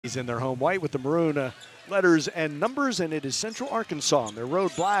He's in their home white with the maroon letters and numbers, and it is Central Arkansas in their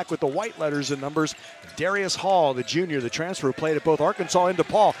road black with the white letters and numbers. Darius Hall, the junior, the transfer, played at both Arkansas and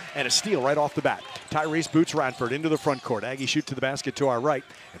DePaul, and a steal right off the bat. Tyrese boots Radford into the front court. Aggies shoot to the basket to our right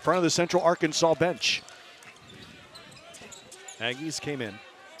in front of the Central Arkansas bench. Aggies came in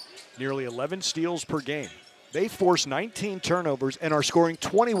nearly 11 steals per game. They forced 19 turnovers and are scoring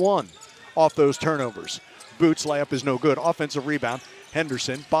 21 off those turnovers. Boots layup is no good. Offensive rebound.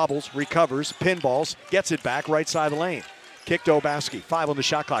 Henderson bobbles, recovers, pinballs, gets it back right side of the lane. Kick to Obaski. 5 on the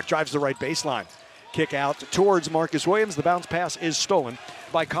shot clock. Drives the right baseline. Kick out towards Marcus Williams. The bounce pass is stolen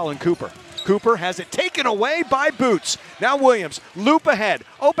by Colin Cooper. Cooper has it taken away by Boots. Now Williams, loop ahead.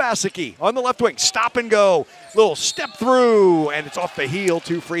 Obaseki on the left wing. Stop and go. Little step through, and it's off the heel.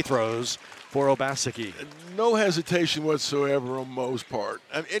 2 free throws for Obaseki. No hesitation whatsoever on Mo's part.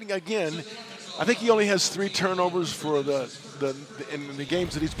 And again, I think he only has 3 turnovers for in the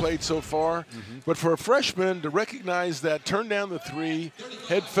games that he's played so far. But for a freshman to recognize that, turn down the 3,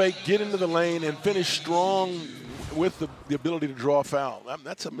 head fake, get into the lane, and finish strong with the ability to draw a foul,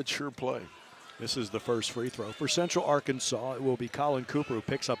 that's a mature play. This is the first free throw. For Central Arkansas, it will be Colin Cooper who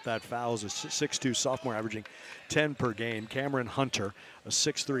picks up that foul as a 6'2 sophomore averaging 10 per game. Cameron Hunter, a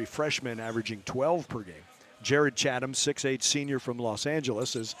 6'3 freshman averaging 12 per game. Jared Chatham, 6'8 senior from Los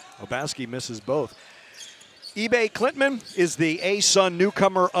Angeles, as Obaski misses both. eBay Clintman is the A-Sun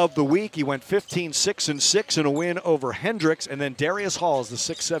newcomer of the week. He went 15-6-6 in a win over Hendricks. And then Darius Hall is the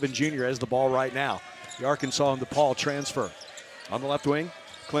 6'7 junior, has the ball right now. The Arkansas and DePaul transfer. On the left wing,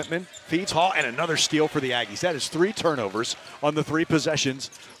 Clintman feeds Hall, and another steal for the Aggies. That is 3 turnovers on the 3 possessions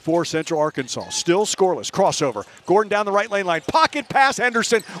for Central Arkansas. Still scoreless. Crossover. Gordon down the right lane line. Pocket pass.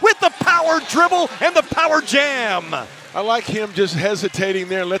 Henderson with the power dribble and the power jam. I like him just hesitating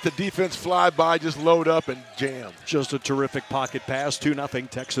there and let the defense fly by, just load up and jam. Just a terrific pocket pass. 2-0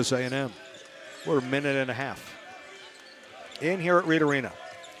 Texas A&M. We're a minute and a half in here at Reed Arena.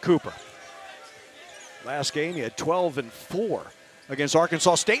 Cooper. Last game, he had 12 and 4 against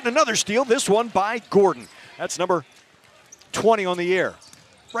Arkansas State, and another steal, this one by Gordon. That's number 20 on the year.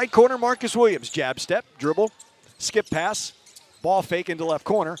 Right corner, Marcus Williams. Jab step, dribble, skip pass, ball fake into left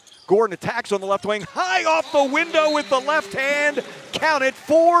corner. Gordon attacks on the left wing, high off the window with the left hand. Count it,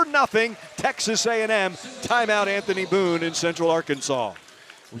 4-0 Texas A&M. Timeout Anthony Boone in Central Arkansas.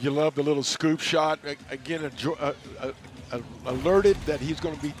 You love the little scoop shot. Again, alerted that he's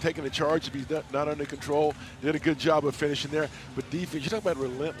going to be taking the charge if he's not under control. Did a good job of finishing there. But defense, you talk about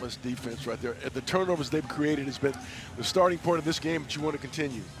relentless defense right there. The turnovers they've created has been the starting point of this game, but you want to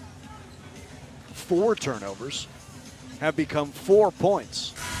continue. 4 turnovers have become 4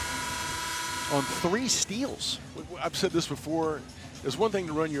 points on 3 steals. I've said this before. There's one thing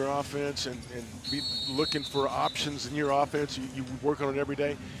to run your offense and be looking for options in your offense. You work on it every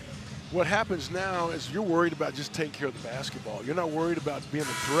day. What happens now is you're worried about just taking care of the basketball. You're not worried about being a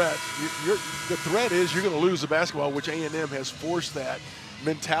threat. The threat is you're going to lose the basketball, which A&M has forced that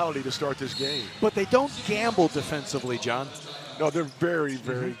mentality to start this game. But they don't gamble defensively, John. No, they're very,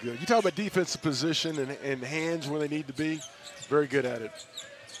 very good. You talk about defensive position and hands where they need to be. Very good at it.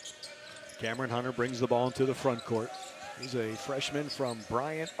 Cameron Hunter brings the ball into the front court. He's a freshman from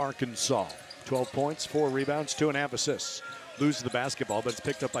Bryant, Arkansas. 12 points, 4 rebounds, 2.5 assists. Loses the basketball, but it's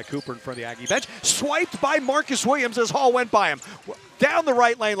picked up by Cooper in front of the Aggie bench. Swiped by Marcus Williams as Hall went by him. Down the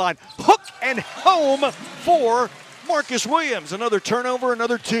right lane line. Hook and home for Marcus Williams. Another turnover,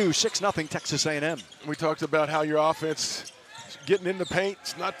 another 2. 6-0 Texas A&M. We talked about how your offense is getting in the paint.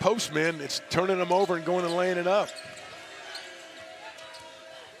 It's not post men. It's turning them over and going and laying it up.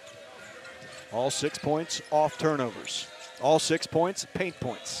 All 6 points off turnovers. All 6 points, paint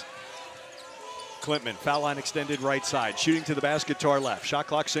points. Clintman, foul line extended right side. Shooting to the basket to our left. Shot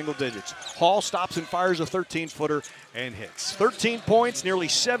clock single digits. Hall stops and fires a 13-footer and hits. 13 points, nearly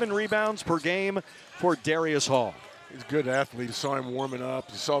 7 rebounds per game for Darius Hall. He's a good athlete. You saw him warming up.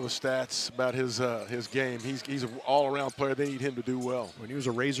 You saw the stats about his game. He's an all-around player. They need him to do well. When he was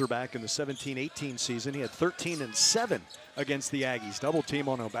a Razorback in the 17-18 season, he had 13 and 7 against the Aggies. Double team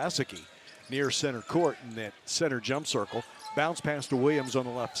on Obaseki near center court in that center jump circle. Bounce pass to Williams on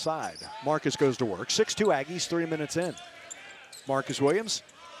the left side. Marcus goes to work. 6'2 Aggies, 3 minutes in. Marcus Williams,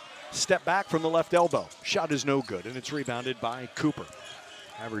 step back from the left elbow. Shot is no good, and it's rebounded by Cooper.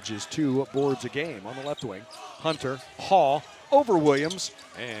 Averages 2 boards a game on the left wing. Hunter, Hall, over Williams,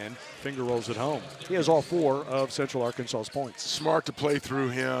 and finger rolls it home. He has all 4 of Central Arkansas's points. Smart to play through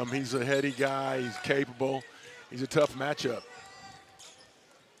him. He's a heady guy. He's capable. He's a tough matchup.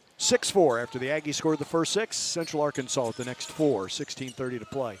 6-4 after the Aggies scored the first 6. Central Arkansas with the next 4. 16:30 to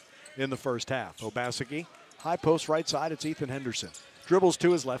play in the first half. Obaseki, high post right side. It's Ethan Henderson. Dribbles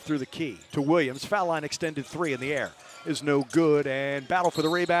to his left through the key. To Williams. Foul line extended 3 in the air. Is no good. And battle for the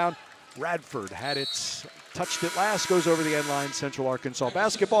rebound. Radford had it. Touched it last. Goes over the end line. Central Arkansas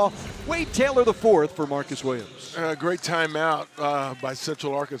basketball. Wade Taylor the fourth for Marcus Williams. Great timeout by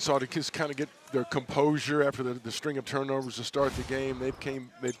Central Arkansas to just kind of get their composure after the string of turnovers to start the game.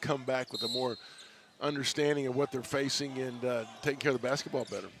 They've come back with a more understanding of what they're facing and taking care of the basketball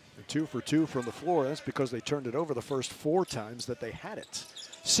better. They're 2 for 2 from the floor. That's because they turned it over the first 4 times that they had it.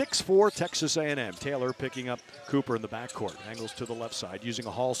 6-4 Texas A&M. Taylor picking up Cooper in the backcourt. Angles to the left side using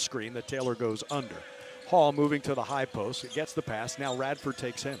a Hall screen that Taylor goes under. Hall moving to the high post. It gets the pass. Now Radford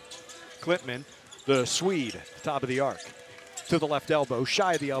takes him. Klintman, the Swede, top of the arc. To the left elbow.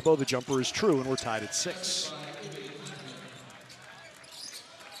 Shy of the elbow. The jumper is true, and we're tied at 6.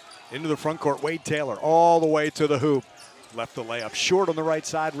 Into the front court. Wade Taylor all the way to the hoop. Left the layup short on the right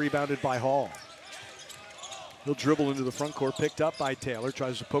side. Rebounded by Hall. He'll dribble into the front court. Picked up by Taylor.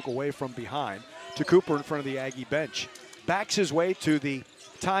 Tries to poke away from behind. To Cooper in front of the Aggie bench. Backs his way to the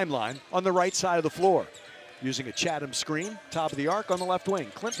timeline on the right side of the floor. Using a Chatham screen. Top of the arc on the left wing.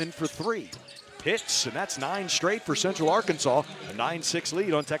 Klintman for 3. Hits, and that's 9 straight for Central Arkansas. A 9-6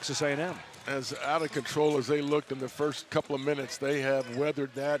 lead on Texas A&M. As out of control as they looked in the first couple of minutes, they have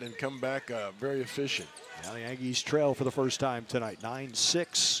weathered that and come back very efficient. Now the Aggies trail for the first time tonight.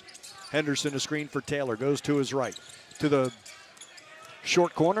 9-6. Henderson a screen for Taylor. Goes to his right. To the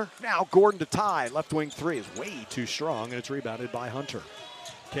short corner. Now Gordon to tie. Left wing 3 is way too strong, and it's rebounded by Hunter.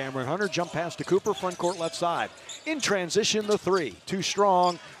 Cameron Hunter jump pass to Cooper. Front court left side. In transition, the 3. Too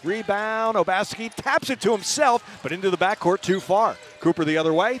strong. Rebound. Obaseki taps it to himself, but into the backcourt too far. Cooper the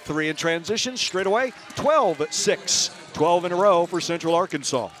other way. 3 in transition. Straight away. 12-6. 12 in a row for Central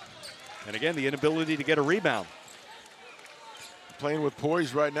Arkansas. And again, the inability to get a rebound. Playing with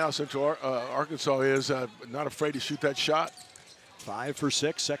poise right now, Central Arkansas is not afraid to shoot that shot. 5 for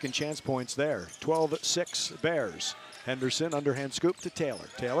 6. Second chance points there. 12-6 Bears. Henderson, underhand scoop to Taylor.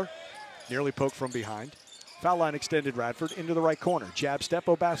 Taylor nearly poked from behind. Foul line extended Radford into the right corner. Jab step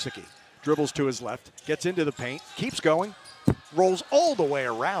Obaseki. Dribbles to his left. Gets into the paint. Keeps going. Rolls all the way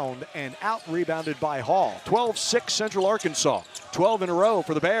around and out rebounded by Hall. 12-6 Central Arkansas. 12 in a row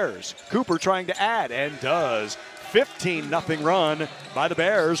for the Bears. Cooper trying to add and does. 15-0 run by the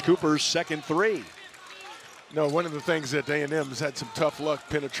Bears. Cooper's second 3. No, one of the things that A&M has had some tough luck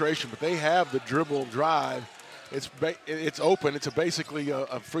penetration, but they have the dribble drive. It's open. It's basically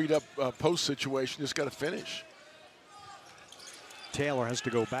a freed up post situation. Just got to finish. Taylor has to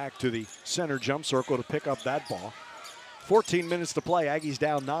go back to the center jump circle to pick up that ball. 14 minutes to play. Aggies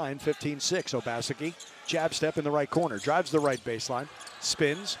down 9, 15-6. Obaseki, jab step in the right corner. Drives the right baseline.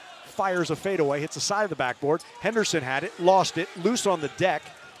 Spins. Fires a fadeaway. Hits the side of the backboard. Henderson had it. Lost it. Loose on the deck.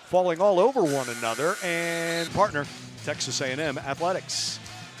 Falling all over one another. And partner, Texas A&M Athletics.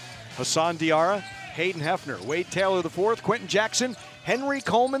 Hassan Diarra, Hayden Hefner, Wade Taylor the fourth, Quentin Jackson, Henry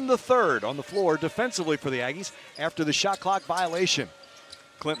Coleman the third on the floor defensively for the Aggies after the shot clock violation.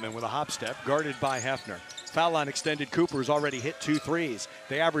 Klintman with a hop step, guarded by Hefner. Foul line extended. Cooper has already hit 2 threes.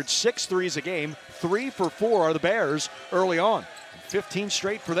 They average 6 threes a game. 3 for 4 are the Bears early on. 15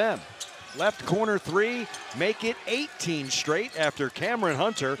 straight for them. Left corner 3, make it 18 straight after Cameron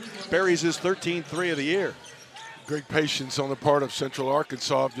Hunter buries his 13th 3 of the year. Great patience on the part of Central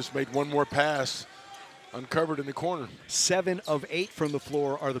Arkansas. Just made one more pass. Uncovered in the corner. 7 of 8 from the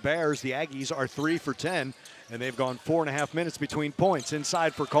floor are the Bears. The Aggies are 3 for 10, and they've gone 4.5 minutes between points.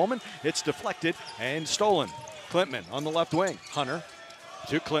 Inside for Coleman. It's deflected and stolen. Klintman on the left wing. Hunter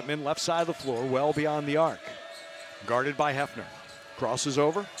to Klintman, left side of the floor, well beyond the arc. Guarded by Hefner. Crosses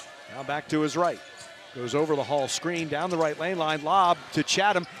over. Now back to his right. Goes over the Hall screen, down the right lane line, lob to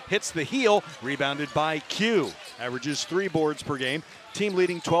Chatham, hits the heel, rebounded by Q. Averages 3 boards per game, team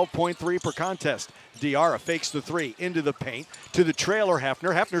leading 12.3 per contest. Diarra fakes the 3 into the paint to the trailer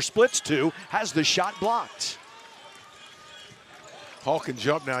Hefner. Hefner splits 2, has the shot blocked. Hall can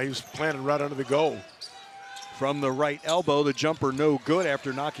jump now. He was planted right under the goal. From the right elbow, the jumper no good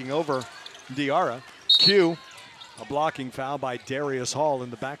after knocking over Diarra. Q, a blocking foul by Darius Hall in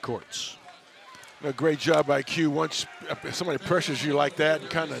the backcourts. A great job by Q. Once somebody pressures you like that and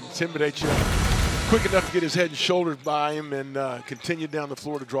kind of intimidates you, quick enough to get his head and shoulders by him and continue down the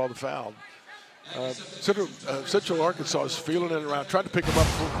floor to draw the foul. Central Arkansas is feeling it around, tried to pick him up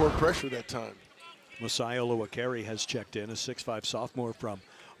full court pressure that time. Messiah Oluwakari has checked in, a 6'5 sophomore from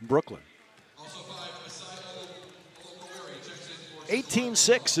Brooklyn.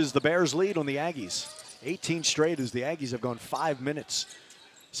 18-6 is the Bears' lead on the Aggies. 18 straight as the Aggies have gone 5 minutes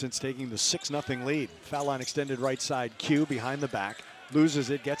since taking the 6-0 lead. Foul line extended right side. Q behind the back. Loses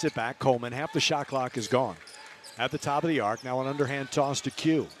it, gets it back. Coleman, half the shot clock is gone. At the top of the arc, now an underhand toss to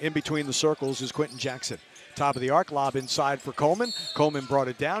Q. In between the circles is Quentin Jackson. Top of the arc, lob inside for Coleman. Coleman brought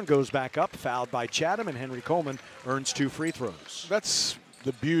it down, goes back up, fouled by Chatham, and Henry Coleman earns 2 free throws. That's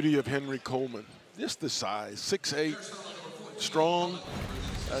the beauty of Henry Coleman. Just the size, 6'8", strong.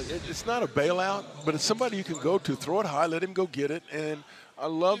 It's not a bailout, but it's somebody you can go to, throw it high, let him go get it. And I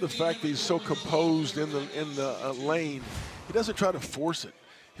love the fact that he's so composed in the lane. He doesn't try to force it.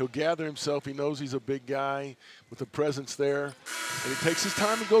 He'll gather himself. He knows he's a big guy with a presence there. And he takes his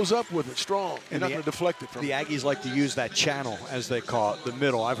time and goes up with it strong. He's not going to deflect it from the Aggies like to use that channel, as they call it, the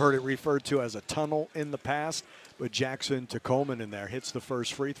middle. I've heard it referred to as a tunnel in the past. But Jackson to Coleman in there hits the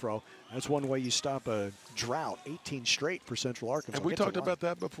first free throw. That's one way you stop a drought, 18 straight for Central Arkansas. Have we talked about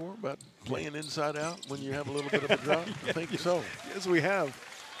that before, about playing inside out when you have a little bit of a drought? I think so. Yes, we have.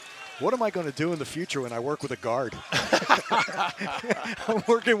 What am I going to do in the future when I work with a guard? I'm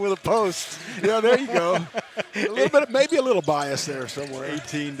working with a post. Yeah, there you go. A little bit, maybe a little bias there somewhere.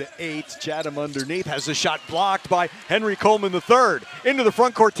 18-8. Chatham underneath has the shot blocked by Henry Coleman III. Into the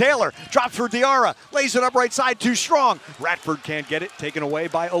front court, Taylor drops for Diarra, lays it up right side, too strong. Radford can't get it, taken away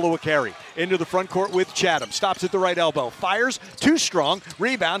by Oluwakari. Into the front court with Chatham, stops at the right elbow, fires, too strong,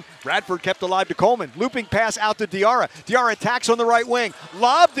 rebound. Radford kept alive to Coleman, looping pass out to Diarra. Diarra attacks on the right wing,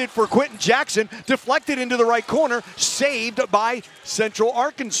 lobbed it for Quentin Jackson, deflected into the right corner, saved by Central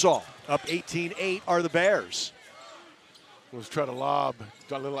Arkansas. Up 18-8 are the Bears. Was trying to lob,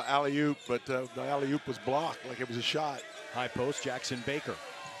 got a little alley-oop, but the alley-oop was blocked like it was a shot. High post, Jackson Baker.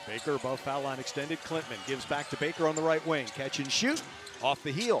 Baker above foul line extended. Clintman gives back to Baker on the right wing. Catch and shoot. Off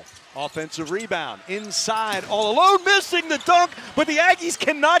the heel. Offensive rebound. Inside. All alone. Missing the dunk. But the Aggies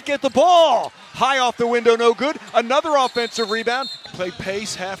cannot get the ball. High off the window. No good. Another offensive rebound. Play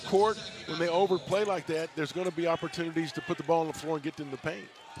pace, half court. When they overplay like that, there's going to be opportunities to put the ball on the floor and get in the paint.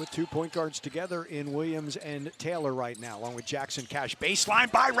 Put 2 point guards together in Williams and Taylor right now, along with Jackson Cash.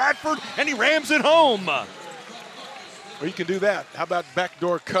 Baseline by Radford, and he rams it home. Or you can do that. How about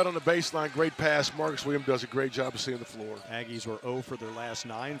backdoor cut on the baseline? Great pass. Marcus Williams does a great job of seeing the floor. Aggies were 0 for their last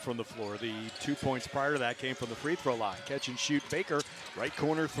 9 from the floor. The 2 points prior to that came from the free throw line. Catch and shoot Baker. Right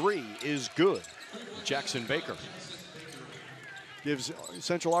corner 3 is good. Jackson Baker gives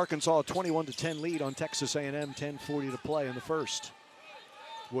Central Arkansas a 21-10 lead on Texas A&M. 10:40 to play in the first.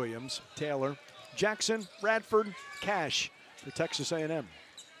 Williams, Taylor, Jackson, Radford, Cash for Texas A&M.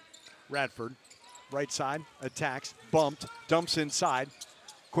 Radford. Right side, attacks, bumped, dumps inside.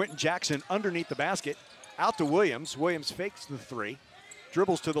 Quentin Jackson underneath the basket, out to Williams. Williams fakes the 3,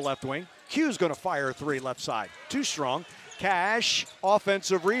 dribbles to the left wing. Q's going to fire a 3 left side. Too strong. Cash,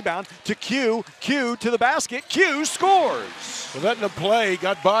 offensive rebound to Q. Q to the basket. Q scores. Well, letting him play,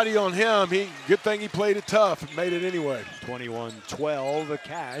 got body on him. Good thing he played it tough and made it anyway. 21-12,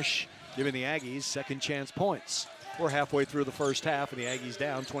 Cash giving the Aggies second chance points. We're halfway through the first half, and the Aggies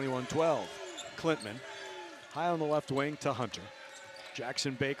down 21-12. Clintman, high on the left wing to Hunter.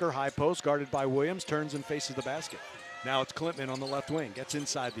 Jackson Baker, high post, guarded by Williams, turns and faces the basket. Now it's Clintman on the left wing, gets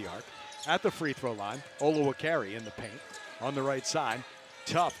inside the arc. At the free throw line, Oluwakari in the paint. On the right side,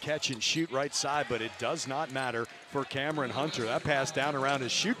 tough catch and shoot right side, but it does not matter for Cameron Hunter. That pass down around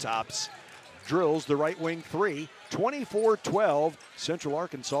his shoe tops. Drills the right wing 3. 24-12, Central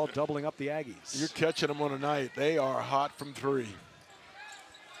Arkansas doubling up the Aggies. You're catching them on a night. They are hot from 3.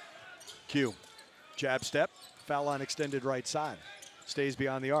 Q. Jab step, foul line extended right side. Stays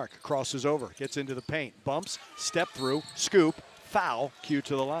beyond the arc, crosses over, gets into the paint, bumps, step through, scoop, foul, Q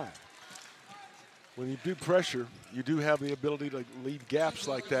to the line. When you do pressure, you do have the ability to leave gaps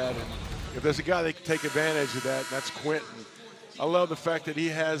like that. And if there's a guy that can take advantage of that, that's Quentin. I love the fact that he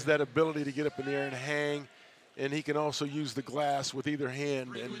has that ability to get up in the air and hang, and he can also use the glass with either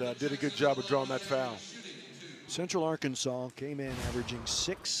hand, and did a good job of drawing that foul. Central Arkansas came in averaging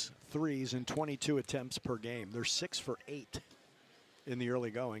 6 threes in 22 attempts per game. They're 6 for 8 in the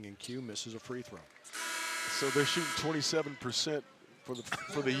early going, and Q misses a free throw. So they're shooting 27%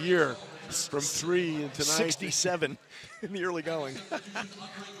 for the year from 3 and tonight. 67 in the early going.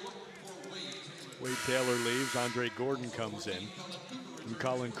 Wade Taylor leaves. Andre Gordon comes in. And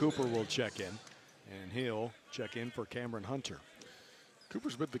Colin Cooper will check in. And he'll check in for Cameron Hunter.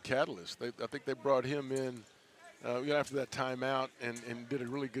 Cooper's been the catalyst. I think they brought him in after that timeout and did a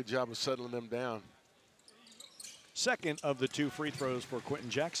really good job of settling them down. Second of the 2 free throws for Quentin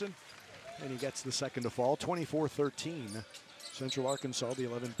Jackson. And he gets the second to fall. 24-13. Central Arkansas, the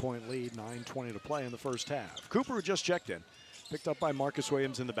 11-point lead, 9:20 to play in the first half. Cooper, who just checked in, picked up by Marcus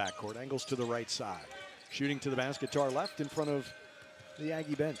Williams in the backcourt. Angles to the right side. Shooting to the basket to our left in front of the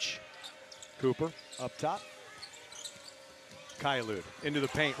Aggie bench. Cooper up top. Kailut into the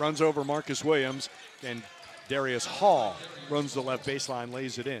paint, runs over Marcus Williams and Darius Hall runs the left baseline,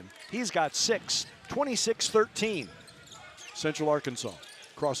 lays it in. He's got 6, 26-13. Central Arkansas.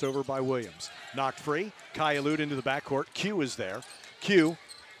 Crossover by Williams. Knocked free. Kaialud into the backcourt. Q is there. Q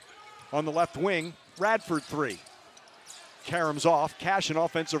on the left wing. Radford 3. Karam's off. Cash an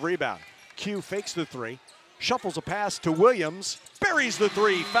offensive rebound. Q fakes the 3. Shuffles a pass to Williams. Buries the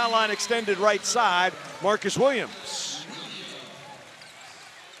 3. Foul line extended right side. Marcus Williams.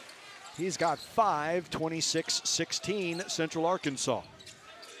 He's got 5, 26-16, Central Arkansas.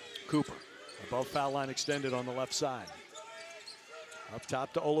 Cooper, above foul line extended on the left side. Up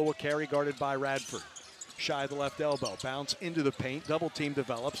top to Olowokere, guarded by Radford. Shy of the left elbow, bounce into the paint, double team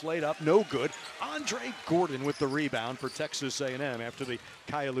develops, laid up, no good. Andre Gordon with the rebound for Texas A&M after the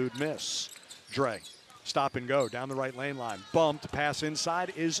Kaialud miss. Dre, stop and go, down the right lane line. Bumped, pass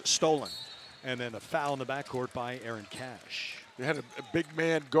inside is stolen. And then a foul in the backcourt by Aaron Cash. They had a big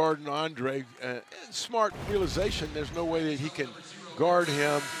man guarding Andre. Smart realization, there's no way that he can guard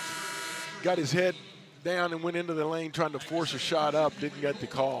him. Got his head down and went into the lane trying to force a shot up, didn't get the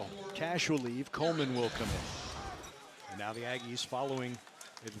call. Cash will leave, Coleman will come in. And now the Aggies following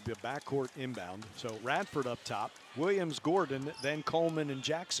the backcourt inbound. So Radford up top, Williams, Gordon, then Coleman and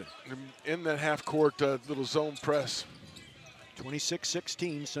Jackson. In that half-court little zone press.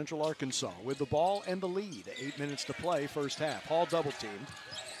 26-16, Central Arkansas with the ball and the lead. 8 minutes to play, first half. Hall double-teamed.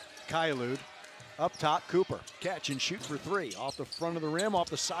 Kaialud up top, Cooper. Catch and shoot for 3. Off the front of the rim, off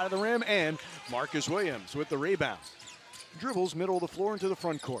the side of the rim, and Marcus Williams with the rebound. Dribbles middle of the floor into the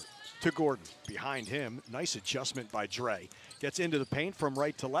front court to Gordon. Behind him, nice adjustment by Dre. Gets into the paint from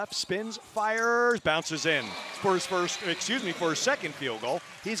right to left, spins, fires, bounces in for his second field goal.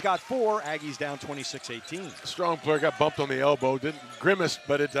 He's got 4. Aggies down 26-18. Strong player, got bumped on the elbow, didn't grimace,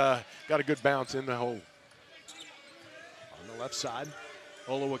 but it got a good bounce in the hole. On the left side,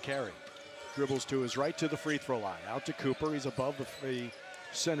 Olowokere dribbles to his right to the free throw line. Out to Cooper, he's above the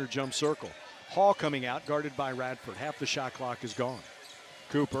center jump circle. Hall coming out, guarded by Radford. Half the shot clock is gone.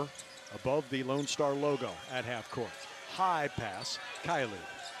 Cooper above the Lone Star logo at half court. High pass, Kaialud.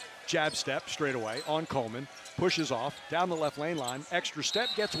 Jab step straight away on Coleman. Pushes off, down the left lane line. Extra step,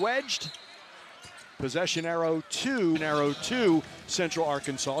 gets wedged. Possession arrow 2, Central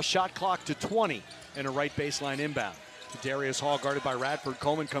Arkansas. Shot clock to 20 and a right baseline inbound. Darius Hall guarded by Radford.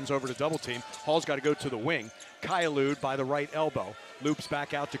 Coleman comes over to double team. Hall's got to go to the wing. Kaialud by the right elbow. Loops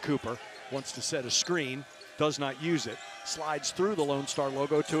back out to Cooper. Wants to set a screen. Does not use it. Slides through the Lone Star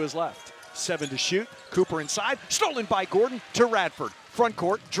logo to his left. 7 to shoot. Cooper inside. Stolen by Gordon to Radford. Front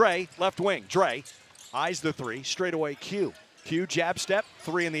court. Dre, left wing. Dre eyes the 3. Straight away Q. Q jab step.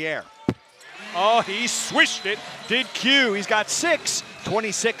 3 in the air. Oh, he swished it. Did Q. He's got 6.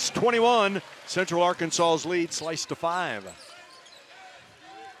 26-21. Central Arkansas's lead sliced to 5.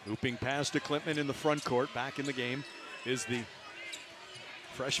 Looping pass to Klintman in the front court. Back in the game is the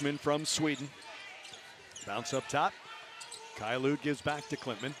freshman from Sweden. Bounce up top. Kaialud gives back to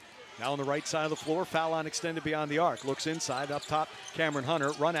Klintman. Now on the right side of the floor, foul line extended beyond the arc. Looks inside, up top, Cameron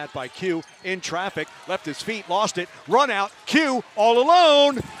Hunter. Run at by Q, in traffic, left his feet, lost it. Run out, Q, all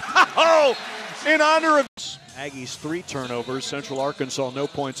alone. Oh, in honor of Aggies, 3 turnovers. Central Arkansas, no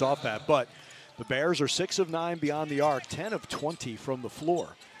points off that. But the Bears are 6 of 9 beyond the arc, 10 of 20 from the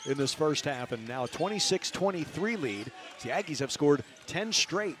floor in this first half, and now a 26-23 lead. The Aggies have scored 10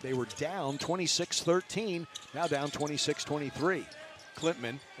 straight. They were down 26-13, now down 26-23.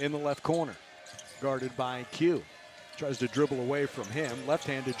 Klintman in the left corner, guarded by Q. Tries to dribble away from him,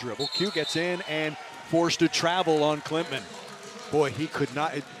 left-handed dribble. Q gets in and forced to travel on Klintman. Boy, he could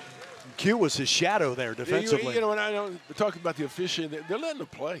not. Q was his shadow there defensively. You know, when I know we're talking about the officiating, they're letting them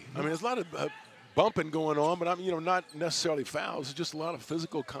play. I mean, there's a lot of bumping going on, but not necessarily fouls. It's just a lot of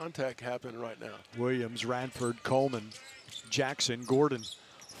physical contact happening right now. Williams, Radford, Coleman, Jackson, Gordon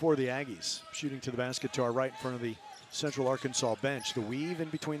for the Aggies. Shooting to the basket to our right in front of the Central Arkansas bench. The weave in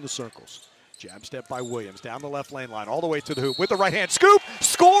between the circles. Jab step by Williams down the left lane line all the way to the hoop with the right hand scoop.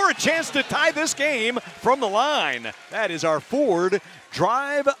 Score, a chance to tie this game from the line. That is our Ford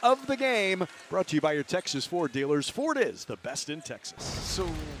drive of the game. Brought to you by your Texas Ford dealers. Ford is the best in Texas. So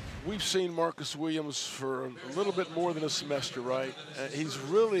we've seen Marcus Williams for a little bit more than a semester, right? He's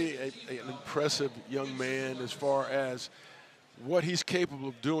really an impressive young man as far as what he's capable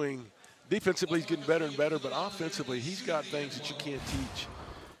of doing. Defensively, he's getting better and better, but offensively, he's got things that you can't teach.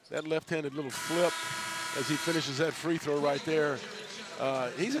 That left-handed little flip as he finishes that free throw right there.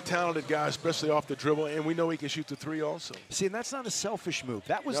 He's a talented guy, especially off the dribble, and we know he can shoot the 3 also. See, and that's not a selfish move.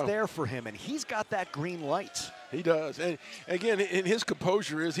 That was there for him, and he's got that green light. He does. And, again, in his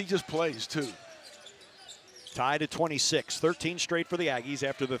composure is he just plays, too. Tied at 26, 13 straight for the Aggies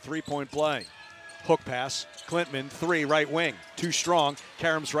after the 3-point play. Hook pass, Klintman, 3, right wing. Too strong,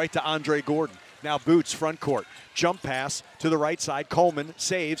 Karams right to Andre Gordon. Now Boots, front court. Jump pass to the right side. Coleman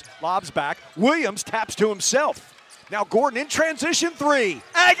saves, lobs back. Williams taps to himself. Now Gordon in transition 3.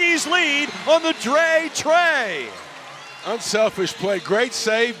 Aggies lead on the Dre Trey. Unselfish play. Great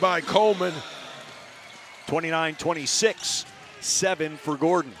save by Coleman. 29-26, 7 for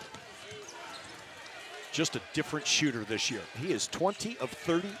Gordon. Just a different shooter this year. He is 20 of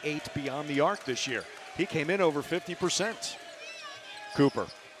 38 beyond the arc this year. He came in over 50%. Cooper,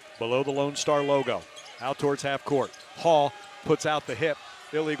 below the Lone Star logo, out towards half court. Hall puts out the hip,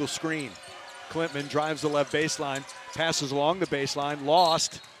 illegal screen. Klintman drives the left baseline, passes along the baseline,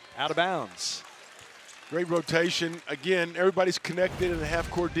 lost, out of bounds. Great rotation. Again, everybody's connected in the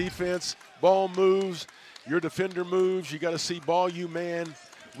half-court defense. Ball moves, your defender moves. You got to see ball, you man.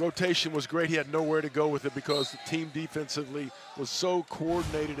 Rotation was great. He had nowhere to go with it because the team defensively was so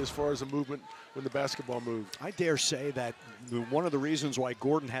coordinated as far as the movement when the basketball moved. I dare say that one of the reasons why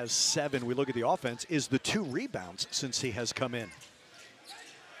Gordon has 7, we look at the offense, is the 2 rebounds since he has come in.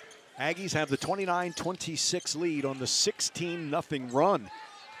 Aggies have the 29-26 lead on the 16-0 run.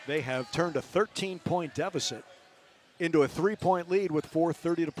 They have turned a 13-point deficit into a 3-point lead with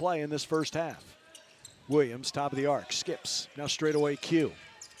 4:30 to play in this first half. Williams, top of the arc, skips. Now straightaway Q.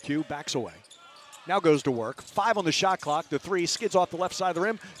 Q backs away. Now goes to work. 5 on the shot clock. The 3 skids off the left side of the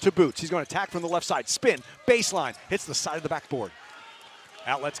rim to Boots. He's going to attack from the left side. Spin, baseline, hits the side of the backboard.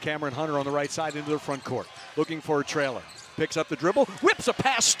 Outlets Cameron Hunter on the right side into the front court. Looking for a trailer. Picks up the dribble. Whips a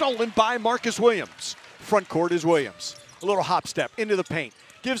pass stolen by Marcus Williams. Front court is Williams. A little hop step into the paint.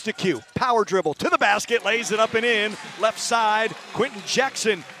 Gives to Q. Power dribble to the basket. Lays it up and in. Left side. Quentin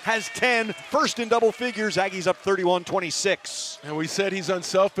Jackson has 10. First in double figures. Aggies up 31-26. And we said he's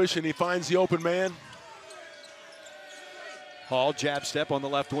unselfish and he finds the open man. Hall jab step on the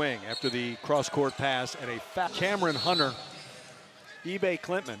left wing after the cross-court pass and a foul. Cameron Hunter. eBay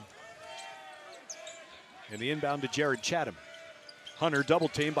Klintman. And the inbound to Jared Chatham. Hunter double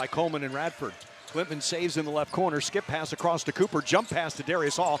teamed by Coleman and Radford. Klintman saves in the left corner. Skip pass across to Cooper. Jump pass to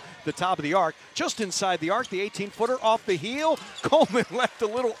Darius Hall. The top of the arc. Just inside the arc. The 18-footer off the heel. Coleman left a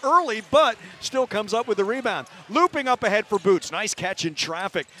little early, but still comes up with the rebound. Looping up ahead for Boots. Nice catch in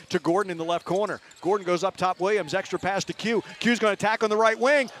traffic to Gordon in the left corner. Gordon goes up top. Williams. Extra pass to Q. Q's going to attack on the right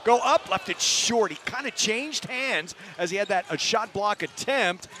wing. Go up. Left it short. He kind of changed hands as he had a shot block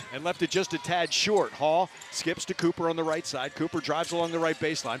attempt and left it just a tad short. Hall skips to Cooper on the right side. Cooper drives along the right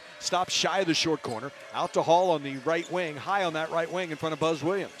baseline. Stops shy of the short corner. Out to Hall on the right wing. High on that right wing in front of Buzz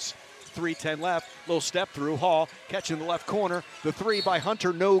Williams. 3:10 left. Little step through. Hall catching the left corner. The 3 by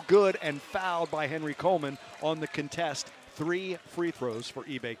Hunter no good and fouled by Henry Coleman on the contest. 3 free throws for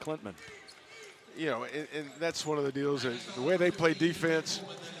eBay Klintman. You know, and that's one of the deals. The way they play defense,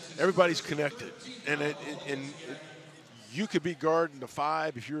 everybody's connected. And you could be guarding the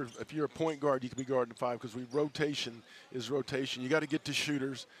 5. If you're a point guard, you can be guarding the 5 because rotation is rotation. You got to get to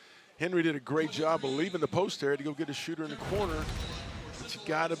shooters. Henry did a great job of leaving the post area to go get a shooter in the corner. But you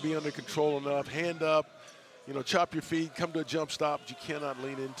got to be under control enough. Hand up, chop your feet, come to a jump stop, but you cannot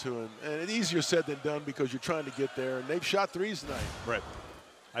lean into him. And it's easier said than done because you're trying to get there. And they've shot threes tonight. Right.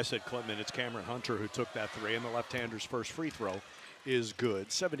 I said Klintman. It's Cameron Hunter who took that 3, and the left-hander's first free throw is good.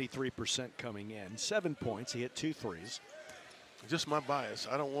 73% coming in. 7 points. He hit 2 threes. Just my bias.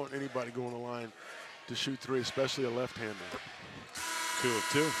 I don't want anybody going to the line to shoot 3, especially a left-hander. 2 of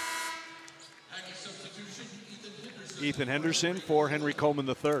 2. Ethan Henderson for Henry Coleman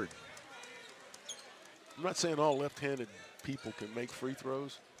III. I'm not saying all left-handed people can make free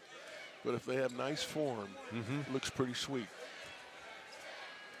throws, but if they have nice form, it looks pretty sweet.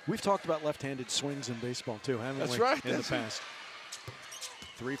 We've talked about left-handed swings in baseball too, haven't That's we? right. In the past.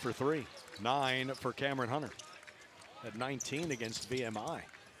 3 for 3. 9 for Cameron Hunter. At 19 against VMI.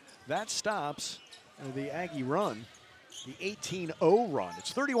 That stops the Aggie run. The 18-0 run.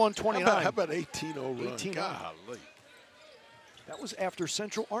 It's 31-29. How about 18-0 run? 18-0. Golly. That was after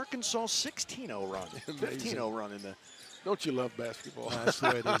Central Arkansas 16-0 run. 15-0 run in the. Don't you love basketball? That's the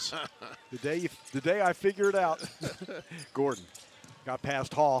way it is. The day I figure it out. Gordon got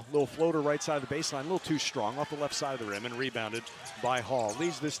past Hall. Little floater right side of the baseline. A little too strong off the left side of the rim and rebounded by Hall.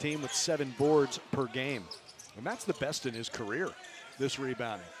 Leads this team with 7 boards per game. And that's the best in his career, this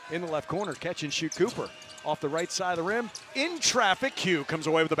rebounding. In the left corner, catch and shoot Cooper. Off the right side of the rim, in traffic, Q comes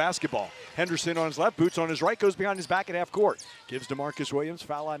away with the basketball. Henderson on his left, Boots on his right, goes behind his back at half court. Gives to Marcus Williams,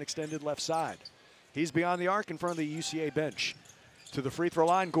 foul line extended left side. He's beyond the arc in front of the UCA bench. To the free throw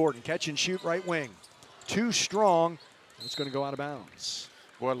line, Gordon, catch and shoot right wing. Too strong, it's going to go out of bounds.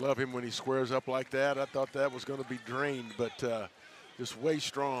 Boy, I love him when he squares up like that. I thought that was going to be drained, but Just way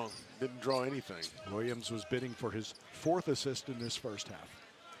strong. Didn't draw anything. Williams was bidding for his 4th assist in this first half.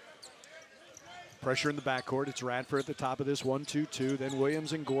 Pressure in the backcourt. It's Radford at the top of this 1-2-2. Then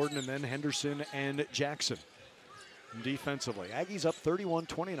Williams and Gordon, and then Henderson and Jackson. Defensively, Aggies up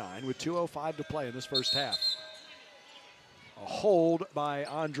 31-29 with 2:05 to play in this first half. A hold by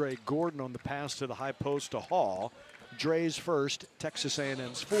Andre Gordon on the pass to the high post to Hall. Dre's first, Texas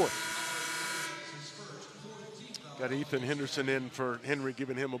A&M's 4th. Got Ethan Henderson in for Henry,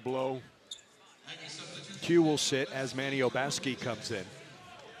 giving him a blow. Q will sit as Manny Obaski comes in.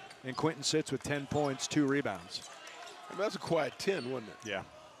 And Quentin sits with 10 points, 2 rebounds. I mean, that's a quiet 10, wasn't it? Yeah.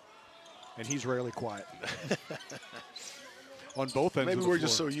 And he's rarely quiet. On both ends Maybe of the we're floor.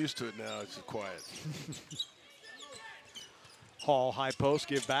 just so used to it now, it's quiet. Hall, high post,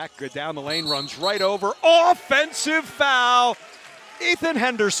 give back, good down the lane, runs right over. Offensive foul. Ethan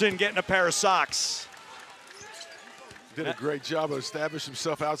Henderson getting a pair of socks. Did a great job of establishing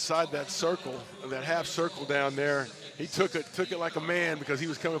himself outside that circle, that half circle down there. He took it like a man because he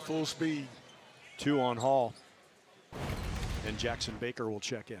was coming full speed. 2 on Hall. And Jackson Baker will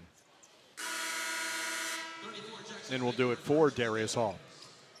check in. And we'll do it for Darius Hall.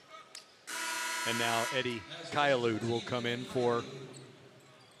 And now Eddie Kyalud will come in for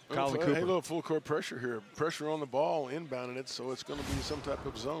Colin Cooper. Hey, little full court pressure here. Pressure on the ball, inbounding it, so it's going to be some type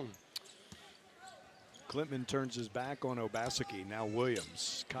of zone. Klintman turns his back on Obaseki. Now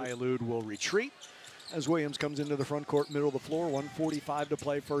Williams. Kyalud will retreat as Williams comes into the front court, middle of the floor. 1:45 to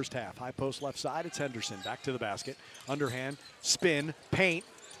play first half. High post left side. It's Henderson. Back to the basket. Underhand. Spin. Paint.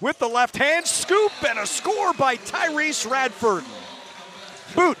 With the left hand. Scoop and a score by Tyrese Radford.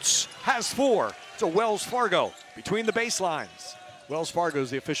 Boots has 4. It's a Wells Fargo between the baselines. Wells Fargo is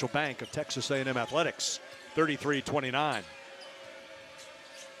the official bank of Texas A&M Athletics. 33-29.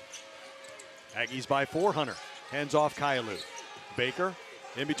 Aggies by 4. Hunter hands off Kyalud. Baker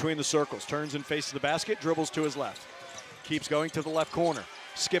in between the circles, turns and faces the basket, dribbles to his left. Keeps going to the left corner.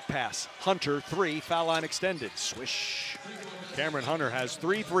 Skip pass. Hunter, 3, foul line extended. Swish. Cameron Hunter has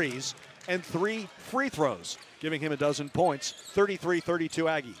 3 threes and 3 free throws, giving him a dozen points. 33-32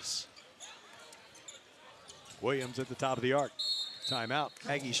 Aggies. Williams at the top of the arc. Timeout.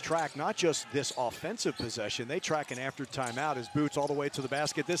 Aggies track not just this offensive possession, they track an after timeout as Boots all the way to the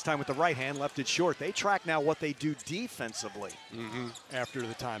basket, this time with the right hand, left it short. They track now what they do defensively after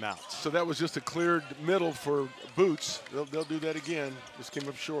the timeout. So that was just a cleared middle for Boots. They'll do that again. Just came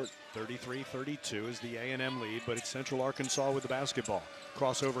up short. 33-32 is the A&M lead, but it's Central Arkansas with the basketball.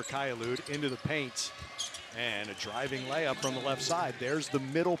 Crossover Kyalud into the paint. And a driving layup from the left side. There's the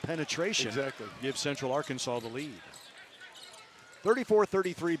middle penetration. Exactly. Gives Central Arkansas the lead.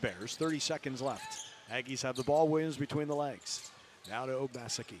 34-33 Bears, 30 seconds left. Aggies have the ball, Williams between the legs. Now to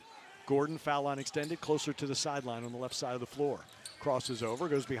Obaseki. Gordon, foul line extended, closer to the sideline on the left side of the floor. Crosses over,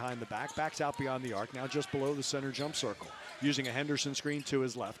 goes behind the back, backs out beyond the arc, now just below the center jump circle. Using a Henderson screen to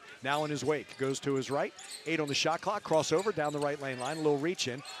his left. Now in his wake, goes to his right. 8 on the shot clock, crossover down the right lane line, a little reach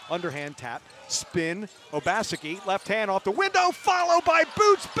in, underhand tap, spin, Obaseki, left hand off the window, followed by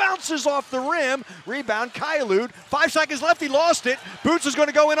Boots, bounces off the rim, rebound, Kyalud, 5 seconds left, he lost it. Boots is going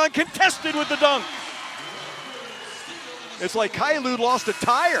to go in uncontested with the dunk. It's like Kyalud lost a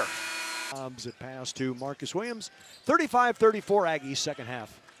tire. It pass to Marcus Williams. 35-34 Aggies, second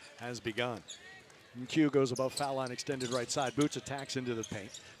half has begun. And Q goes above foul line, extended right side. Boots attacks into the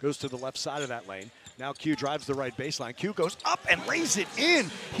paint. Goes to the left side of that lane. Now Q drives the right baseline. Q goes up and lays it in.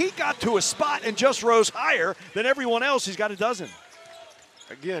 He got to a spot and just rose higher than everyone else. He's got a dozen.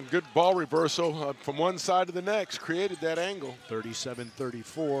 Again, good ball reversal from one side to the next. Created that angle.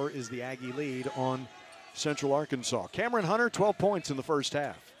 37-34 is the Aggie lead on Central Arkansas. Cameron Hunter, 12 points in the first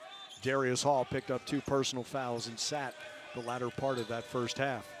half. Darius Hall picked up 2 personal fouls and sat the latter part of that first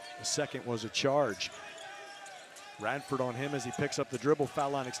half. The second was a charge. Radford on him as he picks up the dribble, foul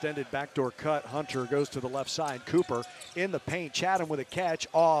line extended, backdoor cut. Hunter goes to the left side. Cooper in the paint. Chatham with a catch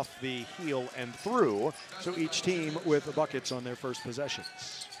off the heel and through. So each team with buckets on their first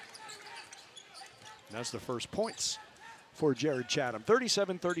possessions. And that's the first points for Jared Chatham.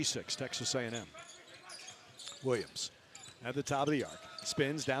 37-36, Texas A&M. Williams at the top of the arc.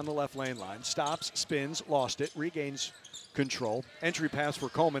 Spins down the left lane line. Stops, spins, lost it, regains control. Entry pass for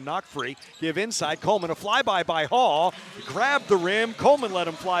Coleman, knocked free. Give inside. Coleman, a flyby by Hall. Grabbed the rim. Coleman let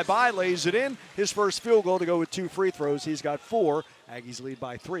him fly by, lays it in. His first field goal to go with 2 free throws. He's got 4. Aggies lead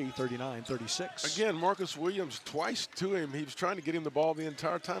by 3, 39-36. Again, Marcus Williams twice to him. He was trying to get him the ball the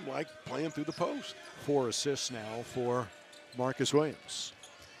entire time, like playing through the post. 4 assists now for Marcus Williams.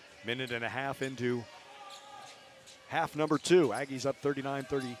 Minute and a half into half number 2. Aggies up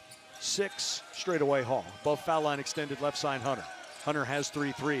 39-36. Straight away Hall. Above foul line extended left side Hunter. Hunter has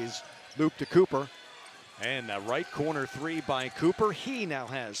 3 threes. Loop to Cooper. And a right corner 3 by Cooper. He now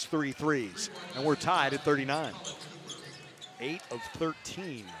has 3 threes. And we're tied at 39. 8 of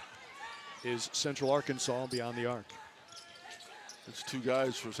 13 is Central Arkansas beyond the arc. It's 2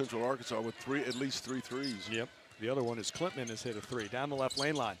 guys from Central Arkansas with at least 3 threes. Yep. The other one is Klintman has hit a 3. Down the left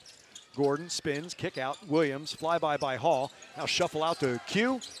lane line. Gordon spins, kick out. Williams, flyby by Hall. Now shuffle out to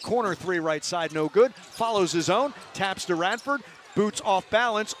Q. Corner 3 right side, no good. Follows his own. Taps to Radford. Boots off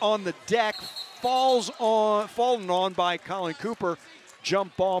balance on the deck. Fallen on by Colin Cooper.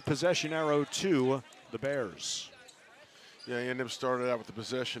 Jump ball, possession arrow to the Bears. Yeah, A&M started out with the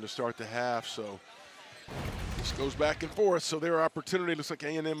possession to start the half, so this goes back and forth. So their opportunity looks like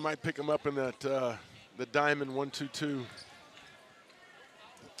A&M might pick them up in that the diamond 1-2-2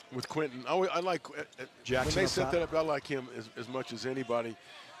 with Quentin. I like Jackson when they set that up. I like him as much as anybody.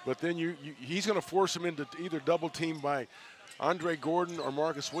 But then he's going to force him into either double team by Andre Gordon or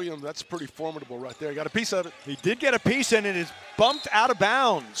Marcus Williams. That's pretty formidable right there. Got a piece of it. He did get a piece, and it is bumped out of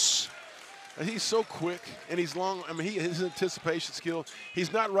bounds. And he's so quick, and he's long. I mean, his anticipation skill.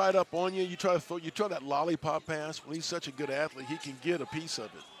 He's not right up on you. You try that lollipop pass. When he's such a good athlete, he can get a piece of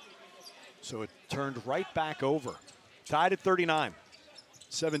it. So it turned right back over. Tied at 39.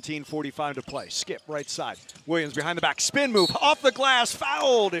 17:45 to play. Skip right side. Williams behind the back. Spin move off the glass.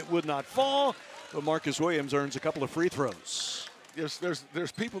 Fouled. It would not fall. But Marcus Williams earns a couple of free throws.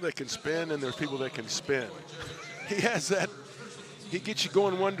 There's people that can spin, and there's people that can spin. He has that. He gets you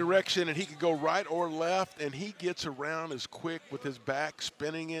going one direction, and he can go right or left, and he gets around as quick with his back,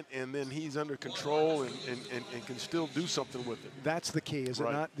 spinning it, and then he's under control and can still do something with it. That's the key, is it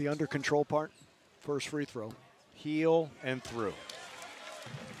not? The under control part? First free throw. Heel and through.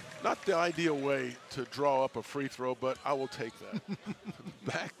 Not the ideal way to draw up a free throw, but I will take that.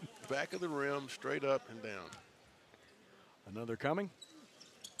 back of the rim, straight up and down. Another coming.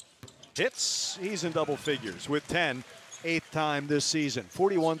 Hits. He's in double figures with 10. 8th time this season.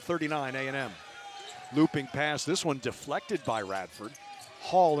 41-39 A&M. Looping pass. This one deflected by Radford.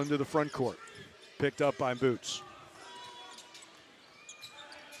 Hall into the front court. Picked up by Boots.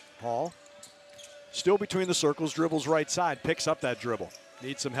 Hall. Still between the circles. Dribbles right side. Picks up that dribble.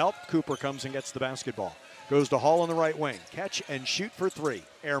 Needs some help. Cooper comes and gets the basketball. Goes to Hall on the right wing. Catch and shoot for 3.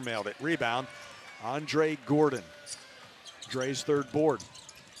 Airmailed it. Rebound. Andre Gordon. Dre's third board.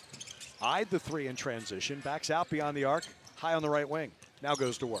 Eyed the 3 in transition. Backs out beyond the arc. High on the right wing. Now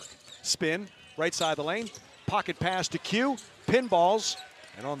goes to work. Spin. Right side of the lane. Pocket pass to Q. Pinballs.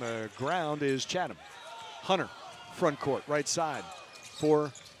 And on the ground is Chatham. Hunter. Front court. Right side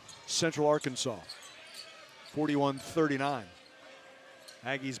for Central Arkansas. 41-39.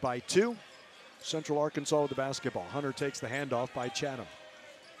 Aggies by 2. Central Arkansas with the basketball. Hunter takes the handoff by Chatham.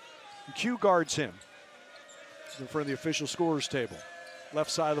 Q guards him in front of the official scorers table. Left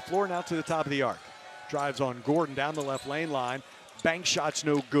side of the floor, now to the top of the arc. Drives on Gordon down the left lane line. Bank shot's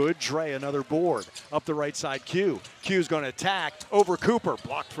no good. Dre another board. Up the right side, Q. Q's going to attack over Cooper.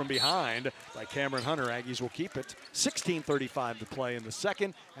 Blocked from behind by Cameron Hunter. Aggies will keep it. 16:35 to play in the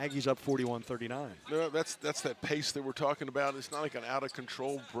second. Aggies up 41-39. No, that's that pace that we're talking about. It's not like an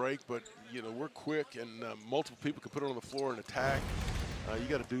out-of-control break, but, you know, we're quick, and multiple people can put it on the floor and attack. You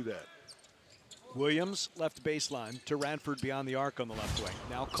got to do that. Williams, left baseline to Radford beyond the arc on the left wing.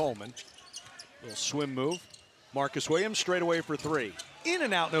 Now Coleman. Little swim move. Marcus Williams straight away for 3. In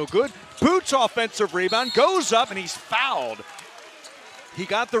and out, no good. Boots offensive rebound. Goes up, and he's fouled. He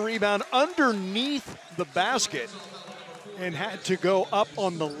got the rebound underneath the basket and had to go up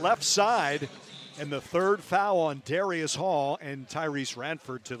on the left side. And the third foul on Darius Hall and Tyrese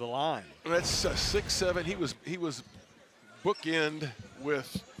Radford to the line. That's 6'7". He was bookend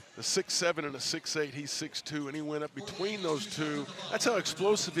with a 6'7" and a 6'8". He's 6'2", and he went up between those two. That's how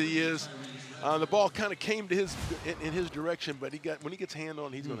explosive he is. The ball kind of came to in his direction, but when he gets hand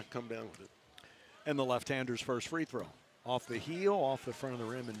on, he's going to come down with it. And the left-hander's first free throw. Off the heel, off the front of the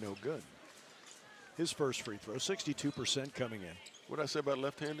rim, and no good. His first free throw, 62% coming in. What did I say about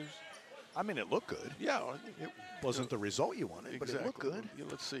left-handers? I mean, it looked good. Yeah. It wasn't the result you wanted, exactly. But it looked good. Yeah,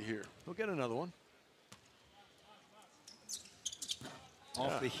 let's see here. We'll get another one.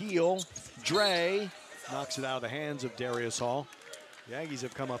 Off the heel, Dre knocks it out of the hands of Darius Hall. The Aggies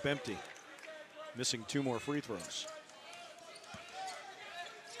have come up empty, missing 2 more free throws.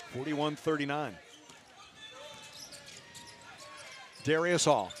 41-39. Darius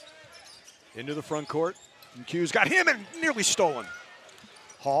Hall into the front court, and Q's got him and nearly stolen.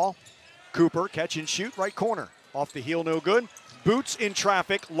 Hall, Cooper, catch and shoot, right corner. Off the heel, no good. Boots in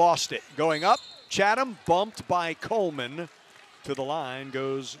traffic, lost it. Going up, Chatham bumped by Coleman. To the line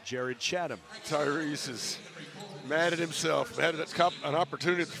goes Jared Chatham. Tyrese is Mad at himself. Had an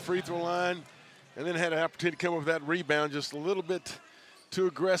opportunity at the free throw line, and then had an opportunity to come up with that rebound just a little bit too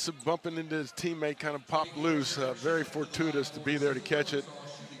aggressive, bumping into his teammate, kind of popped loose. Very fortuitous to be there to catch it.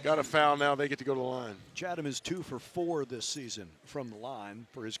 Got a foul now. They get to go to the line. Chatham is 2 for 4 this season from the line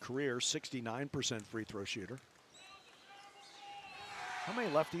for his career, 69% free throw shooter. How many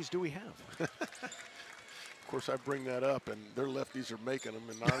lefties do we have? Of course, I bring that up, and their lefties are making them,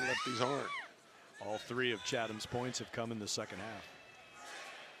 and our lefties aren't. All 3 of Chatham's points have come in the second half.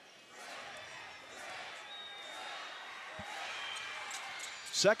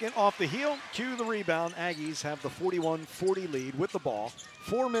 Second off the heel, cue the rebound. Aggies have the 41-40 lead with the ball.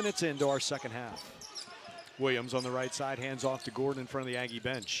 4 minutes into our second half. Williams on the right side, hands off to Gordon in front of the Aggie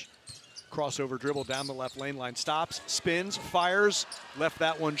bench. Crossover dribble down the left lane line, stops, spins, fires, left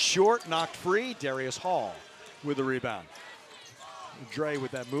that one short, knocked free. Darius Hall with the rebound. Dre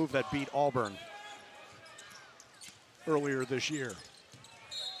with that move that beat Auburn earlier this year.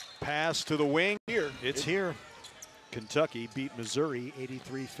 Pass to the wing. It's here. Kentucky beat Missouri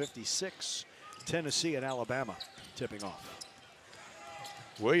 83-56. Tennessee and Alabama tipping off.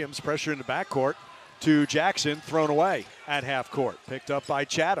 Williams pressure in the backcourt to Jackson, thrown away at half court. Picked up by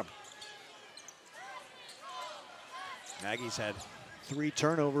Chatham. Aggies had 3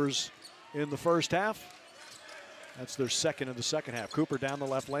 turnovers in the first half. That's their second of the second half. Cooper down the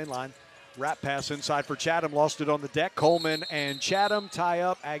left lane line. Wrap pass inside for Chatham, lost it on the deck. Coleman and Chatham tie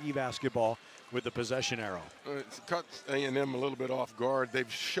up Aggie basketball with the possession arrow. It's caught A&M a little bit off guard.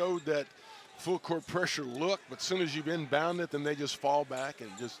 They've showed that full court pressure look, but as soon as you've inbound it, then they just fall back and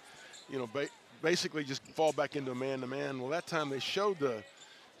just, you know, basically just fall back into a man-to-man. Well, that time they showed the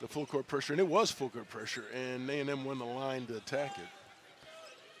full court pressure, and it was full court pressure, and A&M won the line to attack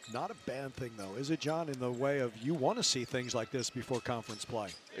it. Not a bad thing, though, is it, John, in the way of you want to see things like this before conference play?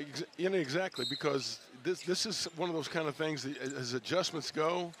 Exactly, because this is one of those kind of things that as adjustments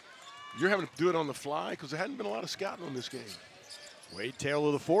go, you're having to do it on the fly because there hadn't been a lot of scouting on this game. Wade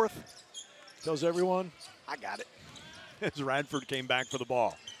Taylor the fourth tells everyone, I got it, as Radford came back for the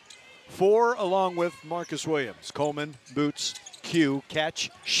ball. 4 along with Marcus Williams. Coleman, Boots, Q, catch,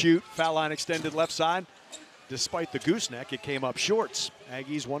 shoot, foul line extended left side. Despite the gooseneck, it came up shorts.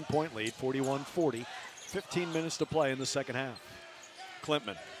 Aggies 1 point lead, 41-40. 15 minutes to play in the second half.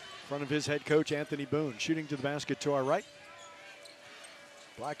 Klintman, in front of his head coach, Anthony Boone, shooting to the basket to our right.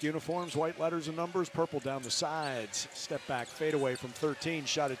 Black uniforms, white letters and numbers, purple down the sides. Step back, fade away from 13,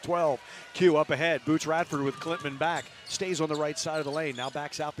 shot at 12. Q up ahead, Boots Radford with Klintman back. Stays on the right side of the lane, now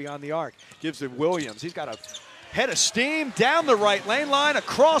backs out beyond the arc. Gives it Williams, he's got a head of steam down the right lane line,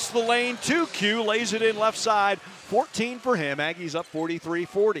 across the lane to Q, lays it in left side. 14 for him, Aggies up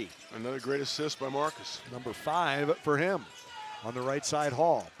 43-40. Another great assist by Marcus. Number 5 for him. On the right side,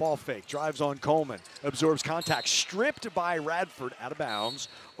 Hall, ball fake, drives on Coleman, absorbs contact, stripped by Radford, out of bounds,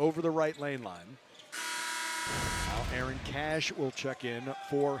 over the right lane line. Now Aaron Cash will check in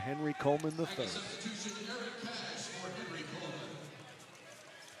for Henry Coleman III.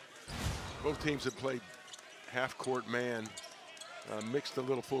 Both teams have played half-court man, mixed a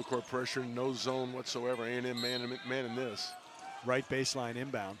little full-court pressure, no zone whatsoever. A&M man in this. Right baseline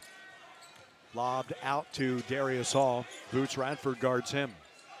inbound. Lobbed out to Darius Hall. Boots Radford guards him.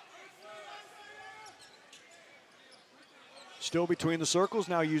 Still between the circles,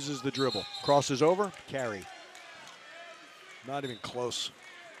 now uses the dribble. Crosses over, carry. Not even close.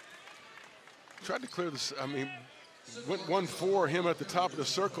 Tried to clear this, I mean, went 1-4, him at the top of the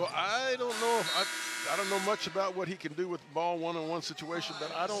circle. I don't know much about what he can do with the ball one-on-one situation,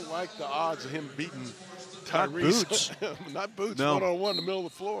 but I don't like the odds of him beating Tyrese. Not Boots. Not Boots, no. One-on-one in the middle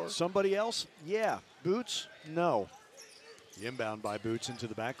of the floor. Somebody else? Yeah. Boots? No. The inbound by Boots into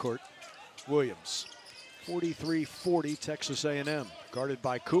the backcourt. Williams. 43-40 Texas A&M. Guarded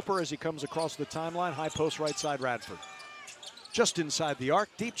by Cooper as he comes across the timeline. High post right side Radford. Just inside the arc.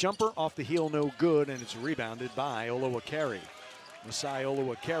 Deep jumper off the heel, no good, and it's rebounded by Olowokere. Masai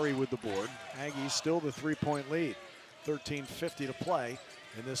Olowokere with the board. Aggies still the 3-point lead. 13:50 to play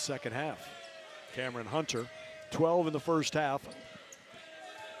in this second half. Cameron Hunter, 12 in the first half.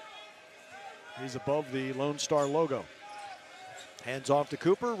 He's above the Lone Star logo. Hands off to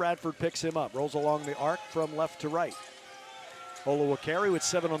Cooper. Radford picks him up. Rolls along the arc from left to right. Olowokere with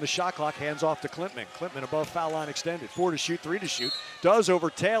 7 on the shot clock. Hands off to Klintman. Klintman above foul line extended. 4 to shoot, 3 to shoot. Does over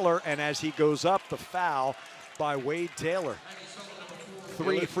Taylor, and as he goes up, the foul by Wade Taylor.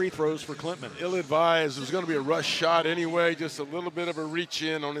 3 free throws for Klintman. Ill-advised. It was going to be a rush shot anyway. Just a little bit of a reach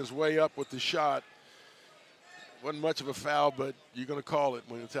in on his way up with the shot. Wasn't much of a foul, but you're going to call it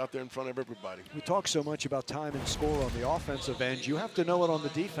when it's out there in front of everybody. We talk so much about time and score on the offensive end. You have to know it on the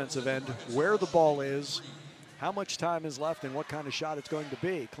defensive end, where the ball is, how much time is left and what kind of shot it's going to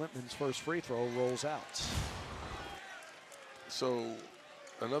be. Klintman's first free throw rolls out. So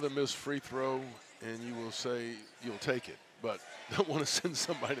another missed free throw, and you will say you'll take it, but don't want to send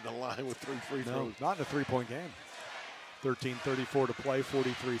somebody to the line with 3 free throws. No, not in a three-point game. 13:34 to play,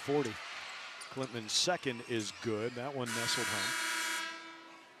 43-40. Klintman's second is good. That one nestled home.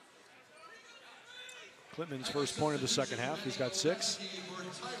 Klintman's first point of the second half. He's got 6.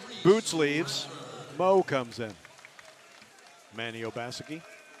 Boots leaves. Mo comes in. Manny Obaseki.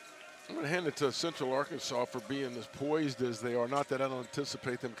 I'm going to hand it to Central Arkansas for being as poised as they are. Not that I don't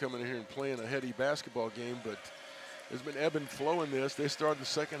anticipate them coming in here and playing a heady basketball game, but there's been ebb and flow in this. They started the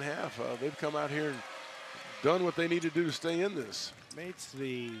second half. They've come out here and done what they need to do to stay in this. Makes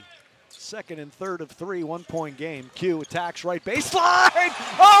the second and third of 3 one-point game. Q attacks right baseline.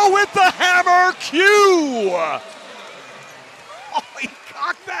 Oh, with the hammer, Q! Oh, he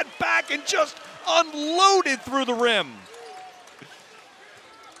cocked that back and just unloaded through the rim.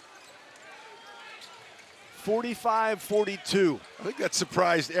 45-42. I think that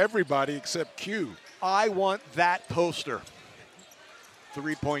surprised everybody except Q. I want that poster.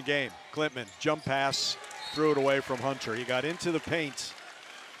 3-point game. Klintman, jump pass, threw it away from Hunter. He got into the paint.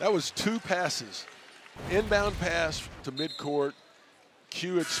 That was 2 passes. Inbound pass to midcourt.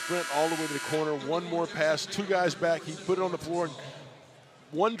 Q had sprint all the way to the corner. 1 more pass, 2 guys back. He put it on the floor and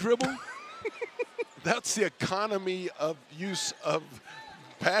 1 dribble. That's the economy of use of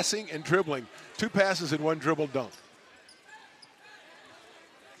passing and dribbling. 2 passes and 1 dribble dunk.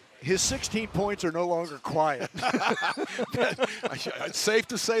 His 16 points are no longer quiet. It's safe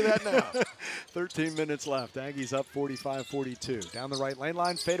to say that now. 13 minutes left. Aggies up 45-42. Down the right lane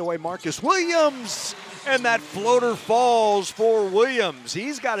line, fadeaway Marcus Williams. And that floater falls for Williams.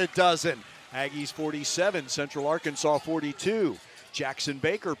 He's got a dozen. Aggies 47, Central Arkansas 42. Jackson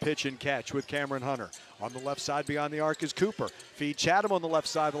Baker pitch and catch with Cameron Hunter. On the left side beyond the arc is Cooper. Feed Chatham on the left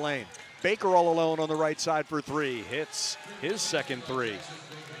side of the lane. Baker all alone on the right side for 3. Hits his second 3.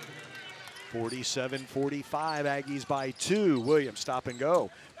 47-45, Aggies by 2. Williams stop and go.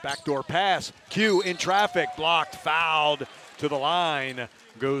 Backdoor pass. Q in traffic. Blocked, fouled. To the line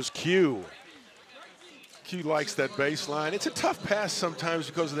goes Q. Q likes that baseline. It's a tough pass sometimes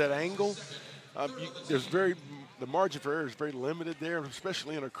because of that angle. The margin for error is very limited there,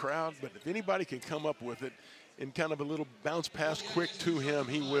 especially in a crowd. But if anybody can come up with it in kind of a little bounce pass quick to him,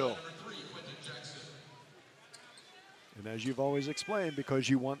 he will. And as you've always explained, because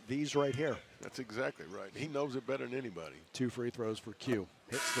you want these right here. That's exactly right. He knows it better than anybody. 2 free throws for Q.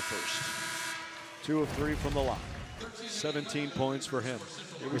 Hits the first. 2 of 3 from the lock. 17 points for him.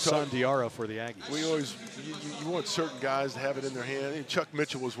 Hassan Diarra for the Aggies. We always, you want certain guys to have it in their hand. And Chuck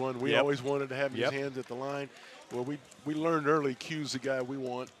Mitchell was one. We always wanted to have his hands at the line. Well, we learned early Q's the guy we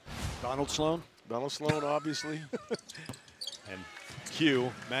want. Donald Sloan? Donald Sloan, obviously. And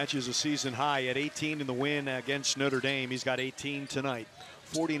Q matches a season high at 18 in the win against Notre Dame. He's got 18 tonight,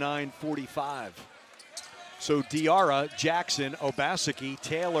 49-45. So Diarra, Jackson, Obaseki,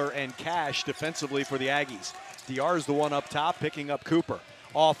 Taylor, and Cash defensively for the Aggies. Diarra's the one up top, picking up Cooper.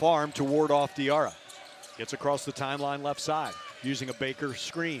 Off arm to ward off Diarra. Gets across the timeline left side, using a Baker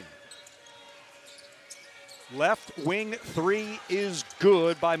screen. Left wing 3 is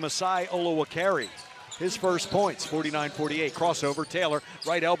good by Masai Olowokere. His first points, 49-48. Crossover, Taylor,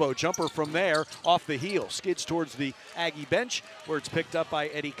 right elbow, jumper from there, off the heel. Skids towards the Aggie bench, where it's picked up by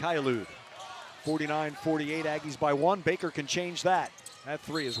Eddie Kaialud. 49-48, Aggies by 1. Baker can change that. That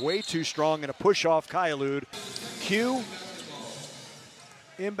 3 is way too strong, and a push off Kaialud. Q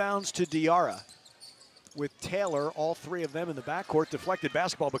inbounds to Diarra. With Taylor, all 3 of them in the backcourt. Deflected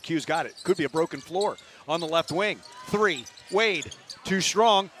basketball, but Q's got it. Could be a broken floor on the left wing. 3, Wade, too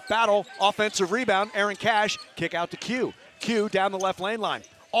strong. Battle, offensive rebound. Aaron Cash, kick out to Q. Q down the left lane line.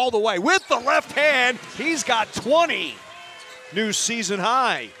 All the way with the left hand. He's got 20. New season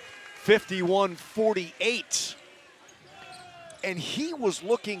high, 51-48. And he was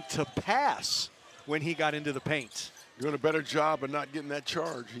looking to pass when he got into the paint. Doing a better job of not getting that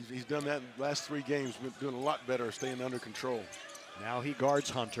charge. He's done that in the last 3 games, been doing a lot better, staying under control. Now he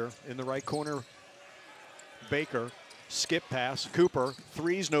guards Hunter in the right corner. Baker, skip pass, Cooper,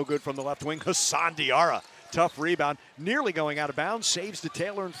 3's no good from the left wing. Hassan Diarra, tough rebound, nearly going out of bounds, saves to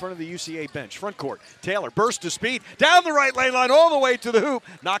Taylor in front of the UCA bench. Front court, Taylor burst to speed, down the right lane line, all the way to the hoop,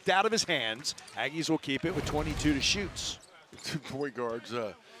 knocked out of his hands. Aggies will keep it with 22 to shoot. 2 point guards,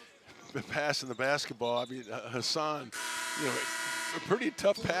 passing the basketball. I mean, Hassan, a pretty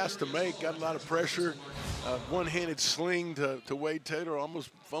tough pass to make. Got a lot of pressure. One-handed sling to Wade Taylor. Almost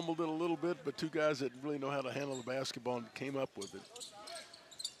fumbled it a little bit, but 2 guys that really know how to handle the basketball and came up with it.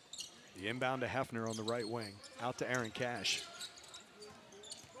 The inbound to Hefner on the right wing. Out to Aaron Cash.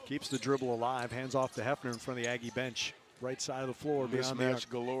 Keeps the dribble alive. Hands off to Hefner in front of the Aggie bench. Right side of the floor. Mismatch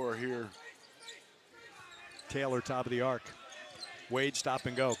galore here. Taylor, top of the arc. Wade, stop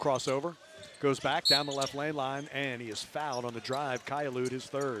and go. Crossover. Goes back down the left lane line, and he is fouled on the drive. Kaialud, his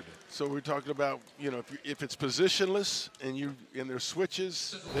third. So we're talking about, you know, if it's positionless and there's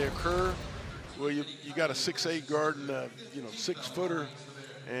switches, they occur. Well, you got a 6'8" guard and a 6-footer,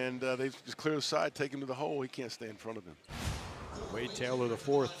 and they just clear the side, take him to the hole. He can't stay in front of him. Wade Taylor, the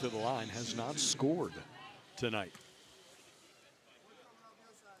fourth to the line, has not scored tonight.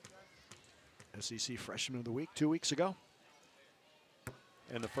 SEC Freshman of the Week 2 weeks ago.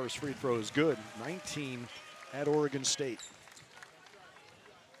 And the first free throw is good. 19 at Oregon State.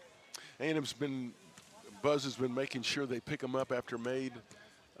 Buzz has been making sure they pick them up after made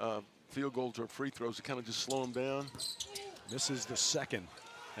field goals or free throws to kind of just slow them down. This is the second.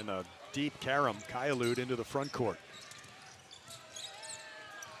 And a deep carom, Kaialud into the front court.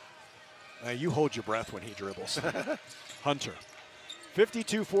 You hold your breath when he dribbles. Hunter.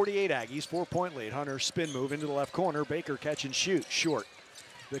 52-48 Aggies, 4-point lead. Hunter spin move into the left corner. Baker catch and shoot, short.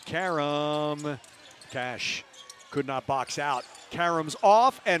 The carom, Cash could not box out. Carom's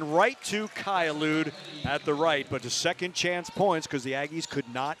off and right to Kaialud at the right, but the second chance points because the Aggies could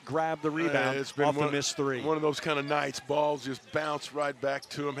not grab the rebound off the missed three. One of those kind of nights, balls just bounced right back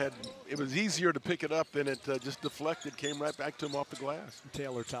to him. It was easier to pick it up than it just deflected, came right back to him off the glass.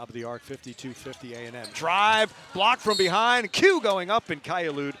 Taylor, top of the arc, 52-50 A&M. Drive, blocked from behind, Q going up, and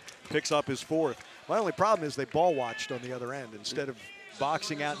Kaialud picks up his fourth. My only problem is they ball watched on the other end instead of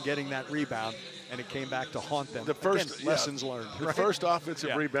boxing out and getting that rebound, and it came back to haunt them. The first Again, lessons learned. The first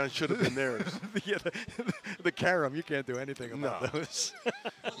offensive rebound should have been theirs. The carom, you can't do anything about those.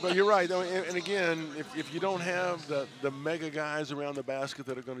 But you're right, though, and again, if you don't have the mega guys around the basket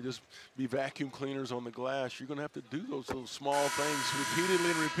that are going to just be vacuum cleaners on the glass, you're going to have to do those little small things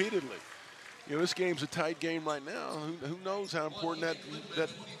repeatedly and repeatedly. You know, this game's a tight game right now. Who knows how important that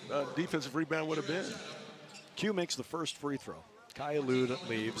defensive rebound would have been. Q makes the first free throw. Kaialud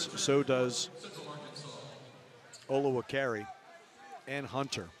leaves, so does Olowokere and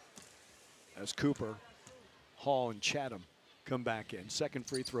Hunter as Cooper, Hall, and Chatham come back in. Second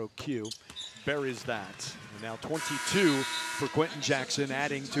free throw, Q buries that. And now 22 for Quentin Jackson,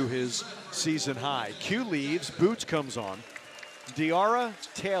 adding to his season high. Q leaves, Boots comes on. Diarra,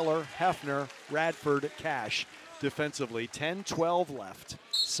 Taylor, Hefner, Radford, Cash defensively. 10-12 left.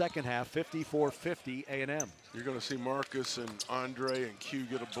 Second half, 54-50 A&M. You're going to see Marcus and Andre and Q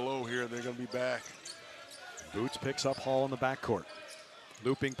get a blow here. They're going to be back. Boots picks up Hall in the backcourt.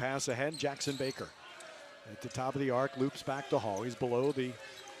 Looping pass ahead, Jackson Baker. At the top of the arc, loops back to Hall. He's below the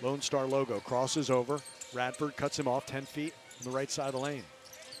Lone Star logo. Crosses over. Radford cuts him off 10 feet on the right side of the lane.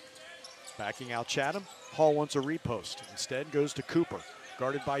 Backing out Chatham. Hall wants a repost. Instead goes to Cooper.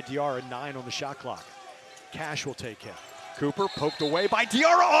 Guarded by Diarra, 9 on the shot clock. Cash will take him. Cooper poked away by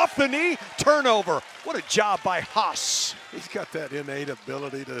Diarra, off the knee. Turnover. What a job by Haas. He's got that innate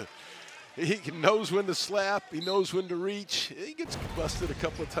ability to, he knows when to slap, he knows when to reach. He gets busted a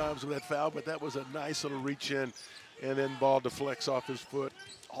couple of times with that foul, but that was a nice little reach in, and then ball deflects off his foot.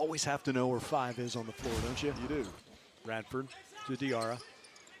 Always have to know where 5 is on the floor, don't you? You do. Radford to Diarra.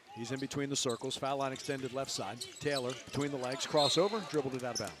 He's in between the circles. Foul line extended left side. Taylor between the legs. Crossover. Dribbled it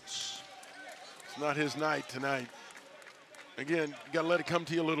out of bounds. It's not his night tonight. Again, you got to let it come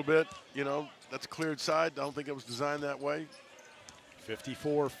to you a little bit. You know, that's a cleared side. I don't think it was designed that way.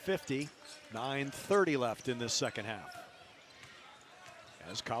 54-50. 9:30 left in this second half.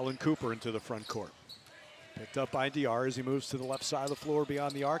 As Colin Cooper into the front court. Picked up by Diarra as he moves to the left side of the floor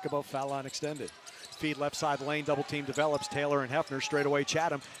beyond the arc, above foul line extended. Feed left side lane, double team develops. Taylor and Hefner straight away.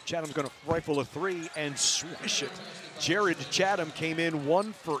 Chatham's going to rifle a 3 and swish it. Jared Chatham came in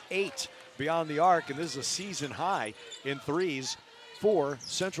 1 for 8 beyond the arc, and this is a season high in threes for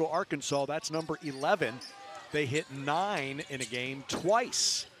Central Arkansas. That's number 11. They hit 9 in a game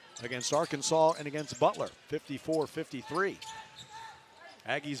twice against Arkansas and against Butler. 54-53.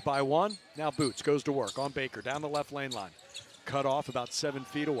 Aggies by 1. Now Boots goes to work on Baker down the left lane line. Cut off about 7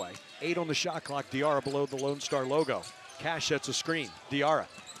 feet away. 8 on the shot clock. Diarra below the Lone Star logo. Cash sets a screen. Diarra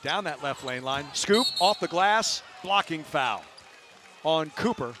down that left lane line. Scoop off the glass. Blocking foul on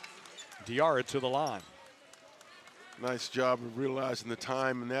Cooper. Diarra to the line. Nice job of realizing the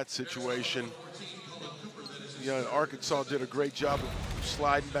time in that situation. Yeah, Arkansas did a great job of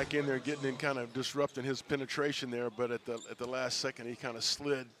sliding back in there, getting in, kind of disrupting his penetration there. But at the last second, he kind of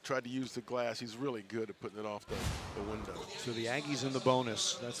slid, tried to use the glass. He's really good at putting it off the window. So the Aggies in the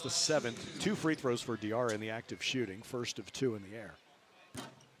bonus. That's the 7th. 2 free throws for Diarra in the act of shooting. First of 2 in the air.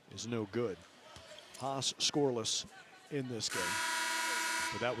 is no good. Haas scoreless in this game.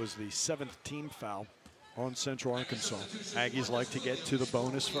 But that was the 7th team foul on Central Arkansas. Aggies like to get to the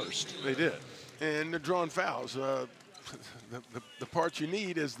bonus first. They did. And they're drawing fouls. The part you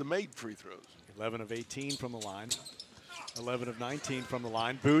need is the made free throws. 11 of 18 from the line. 11 of 19 from the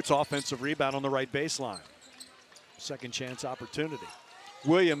line. Boots, offensive rebound on the right baseline. Second chance opportunity.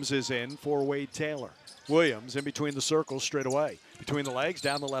 Williams is in for Wade Taylor. Williams in between the circles straight away. Between the legs,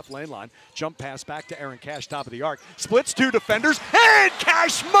 down the left lane line. Jump pass back to Aaron Cash, top of the arc. Splits 2 defenders, and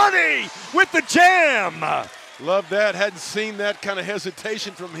Cash Money with the jam. Love that. Hadn't seen that kind of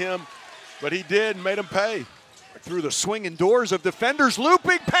hesitation from him, but he did and made him pay. Through the swinging doors of defenders,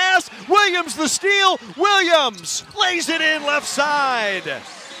 looping pass. Williams the steal. Williams lays it in left side.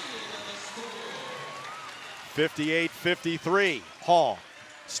 58-53. Hall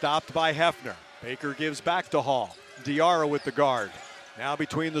stopped by Hefner. Baker gives back to Hall. Diarra with the guard. Now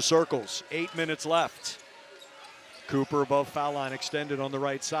between the circles. 8 minutes left. Cooper above foul line, extended on the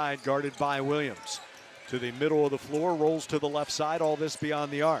right side, guarded by Williams. To the middle of the floor, rolls to the left side, all this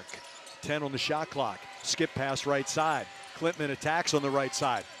beyond the arc. 10 on the shot clock. Skip pass right side. Klintman attacks on the right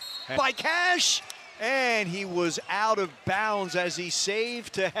side. By Cash! And he was out of bounds as he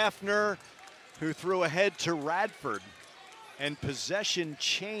saved to Hefner, who threw ahead to Radford. And possession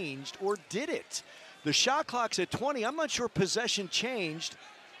changed, or did it? The shot clock's at 20. I'm not sure possession changed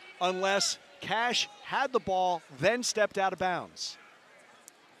unless Cash had the ball, then stepped out of bounds.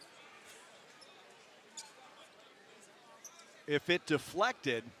 If it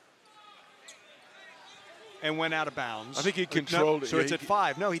deflected and went out of bounds. I think he controlled it. it. So it's at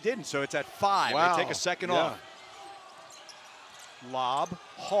 5. No, he didn't. So it's at 5. Wow. They take a second off. Lob,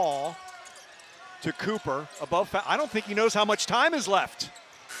 Hall to Cooper, above foul. I don't think he knows how much time is left.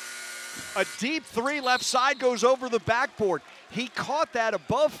 A deep 3 left side goes over the backboard. He caught that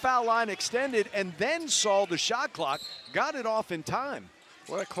above foul line extended and then saw the shot clock, got it off in time.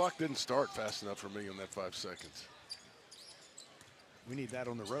 Well, that clock didn't start fast enough for me in that 5 seconds. We need that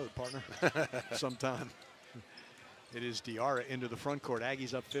on the road, partner, sometime. It is Diarra into the front court.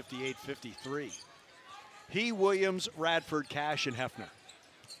 Aggies up 58-53. He, Williams, Radford, Cash, and Hefner.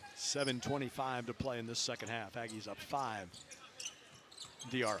 7:25 to play in this second half. Aggies up 5.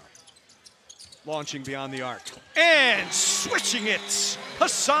 Diarra launching beyond the arc and switching it.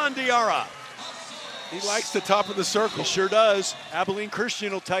 Hassan Diarra. He likes the top of the circle. He sure does. Abilene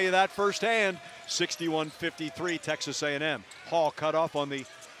Christian will tell you that firsthand. 61-53 Texas A&M. Hall cut off on the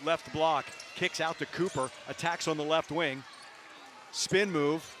left block. Kicks out to Cooper. Attacks on the left wing. Spin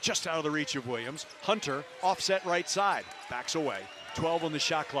move just out of the reach of Williams. Hunter offset right side. Backs away. 12 on the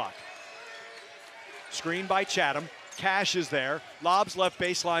shot clock. Screen by Chatham. Cash is there. Lobs left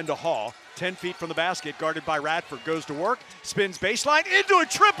baseline to Hall. 10 feet from the basket, guarded by Radford. Goes to work. Spins baseline into a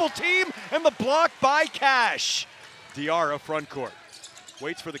triple team, and the block by Cash. Diarra front court.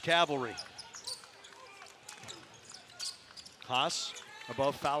 Waits for the cavalry. Haas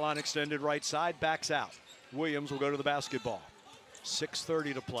above foul line, extended right side, backs out. Williams will go to the basketball.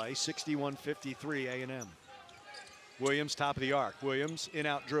 6:30 to play. 61-53 A&M. Williams top of the arc. Williams in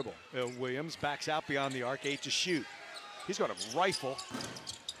out dribble. Williams backs out beyond the arc. 8 to shoot. He's got a rifle.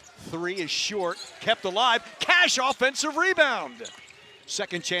 3 is short. Kept alive. Cash offensive rebound.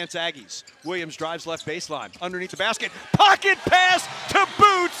 Second chance Aggies. Williams drives left baseline. Underneath the basket. Pocket pass to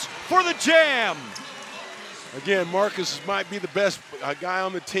Boots for the jam. Again, Marcus might be the best guy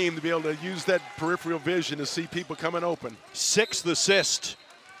on the team to be able to use that peripheral vision to see people coming open. 6th assist.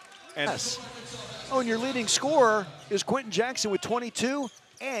 And and your leading scorer is Quentin Jackson with 22,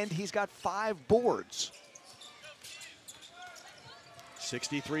 and he's got 5 boards.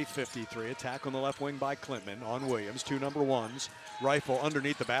 63-53, attack on the left wing by Klintman on Williams, 2 number 1s. Rifle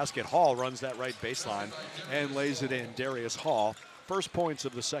underneath the basket. Hall runs that right baseline and lays it in. Darius Hall, first points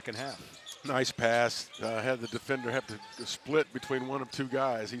of the second half. Nice pass. Had the defender have to split between one of 2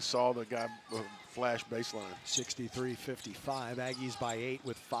 guys. He saw the guy flash baseline. 63-55, Aggies by 8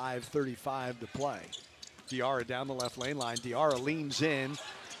 with 5:35 to play. Diarra down the left lane line. Diarra leans in.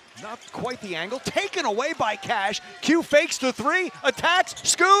 Not quite the angle. Taken away by Cash. Q fakes to 3, attacks,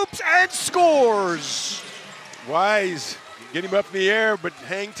 scoops, and scores. Wise. Get him up in the air, but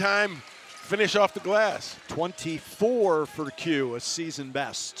hang time, finish off the glass. 24 for Q, a season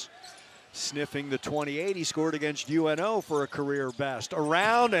best. Sniffing the 28, he scored against UNO for a career best.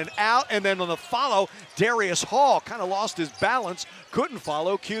 Around and out, and then on the follow, Darius Hall kind of lost his balance, couldn't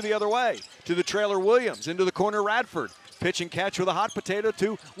follow. Q the other way to the trailer Williams, into the corner Radford. Pitch and catch with a hot potato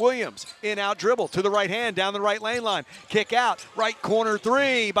to Williams. In-out dribble to the right hand, down the right lane line. Kick out, right corner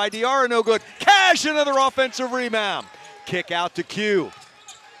 3 by Diarra, no good. Cash, another offensive rebound. Kick out to Q.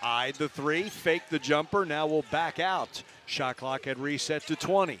 Eyed the three, faked the jumper, now will back out. Shot clock had reset to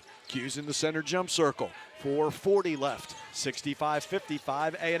 20. Q's in the center jump circle. 4:40 left.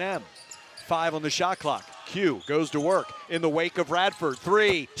 65-55 A&M. 5 on the shot clock. Q goes to work in the wake of Radford.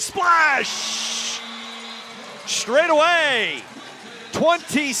 3, splash! Straight away.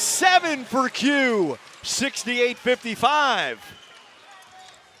 27 for Q. 68-55.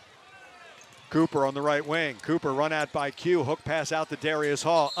 Cooper on the right wing. Cooper run out by Q. Hook pass out to Darius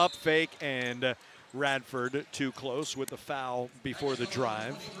Hall. Up fake, and Radford too close with the foul before the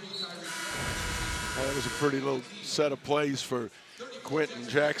drive. That was a pretty little set of plays for Quentin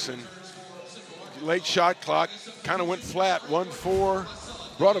Jackson. Late shot clock, kind of went flat,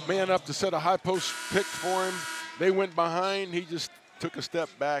 1-4. Brought a man up to set a high post pick for him. They went behind. He just took a step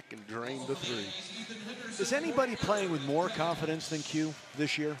back and drained the three. Is anybody playing with more confidence than Q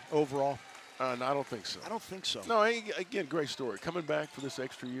this year overall? No, I don't think so. I don't think so. No, again, great story. Coming back for this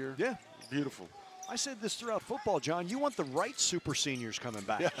extra year. Yeah. Beautiful. I said this throughout football, John. You want the right super seniors coming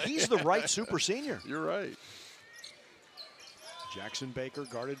back. Yeah. He's the right super senior. You're right. Jackson Baker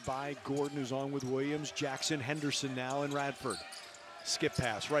guarded by Gordon, who's on with Williams. Jackson Henderson now in Radford. Skip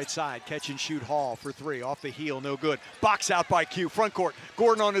pass, right side, catch and shoot Hall for 3. Off the heel, no good. Box out by Q, front court.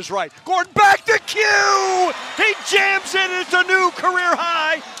 Gordon on his right. Gordon back to Q! He jams it, it's a new career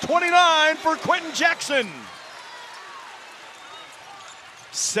high. 29 for Quentin Jackson.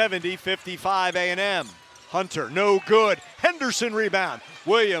 70-55 A&M. Hunter, no good. Henderson rebound.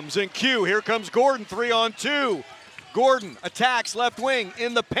 Williams and Q, here comes Gordon, 3-on-2. Gordon attacks left wing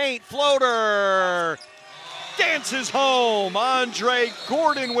in the paint, floater. Dances home. Andre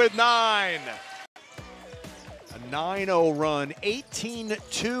Gordon with 9. A 9-0 run,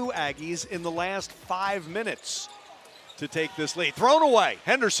 18-2 Aggies in the last 5 minutes to take this lead. Thrown away.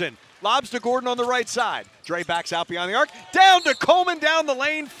 Henderson lobs to Gordon on the right side. Dre backs out beyond the arc. Down to Coleman down the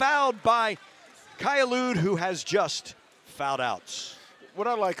lane, fouled by Kayalud, who has just fouled out. What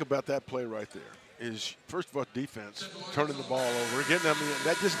I like about that play right there is, first of all, defense, turning the ball over, getting them.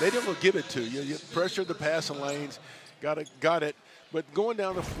 They didn't give it to you. You pressured the passing lanes, got it. But going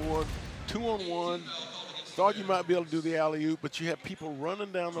down the floor, 2-on-1, thought you might be able to do the alley-oop, but you have people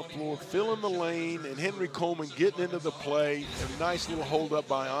running down the floor, filling the lane, and Henry Coleman getting into the play. A nice little hold up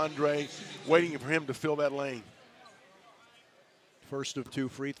by Andre, waiting for him to fill that lane. First of 2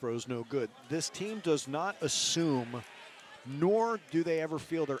 free throws, no good. This team does not assume, nor do they ever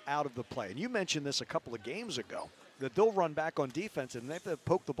feel they're out of the play. And you mentioned this a couple of games ago, that they'll run back on defense, and if they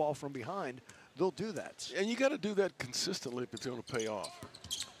poke the ball from behind, they'll do that. And you got to do that consistently if it's going to pay off.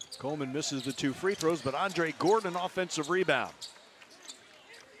 Coleman misses the 2 free throws, but Andre Gordon, offensive rebound.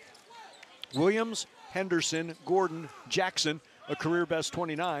 Williams, Henderson, Gordon, Jackson, a career best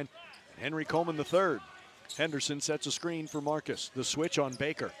 29, and Henry Coleman the 3rd. Henderson sets a screen for Marcus. The switch on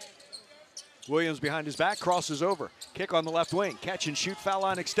Baker. Williams behind his back, crosses over. Kick on the left wing. Catch and shoot, foul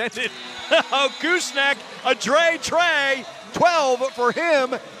line extended. Oh, gooseneck, a Trey. 12 for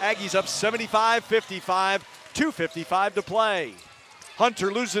him. Aggies up 75-55, 2:55 to play.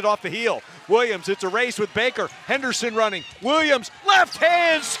 Hunter loses it off the heel. Williams, it's a race with Baker. Henderson running. Williams, left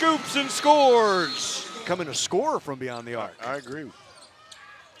hand, scoops and scores. Coming a scorer from beyond the arc. I agree.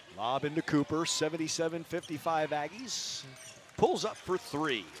 Lob into Cooper, 77-55 Aggies. Pulls up for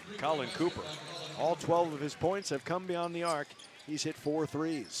 3. Colin Cooper. All 12 of his points have come beyond the arc. He's hit 4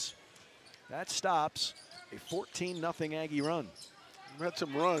 threes. That stops a 14-0 Aggie run. We've had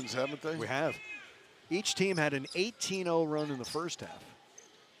some runs, haven't they? We have. Each team had an 18-0 run in the first half.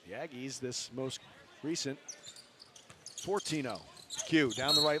 The Aggies, this most recent, 14-0. Q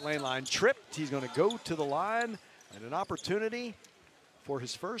down the right lane line, tripped. He's going to go to the line, and an opportunity for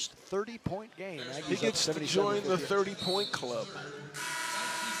his first 30-point game. Aggies he gets to join the 30-point club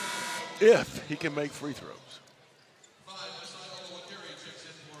if he can make free throws.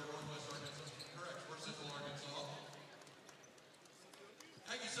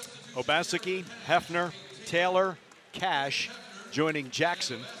 Obaseki, Hefner, Taylor, Cash joining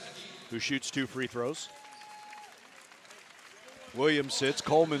Jackson, who shoots 2 free throws. Williams sits,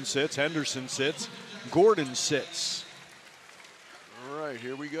 Coleman sits, Henderson sits, Gordon sits. All right,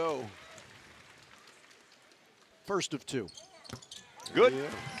 here we go. First of 2. Good. Yeah.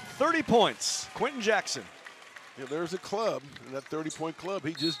 30 points. Quentin Jackson. Yeah, there's a club, and that 30-point club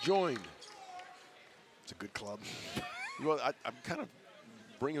he just joined. It's a good club. Well, I'm kind of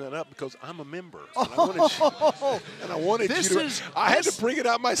bringing that up because I'm a member. And I wanted you to. I had to bring it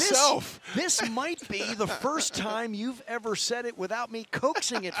out myself. This might be the first time you've ever said it without me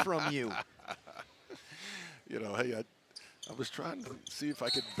coaxing it from you. You know, hey, I was trying to see if I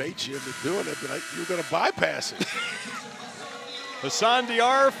could bait you into doing it, but you were going to bypass it. Hassan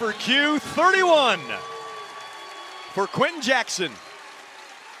Diarra for Q, 31 for Quentin Jackson.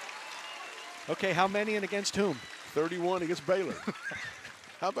 Okay, how many and against whom? 31 against Baylor.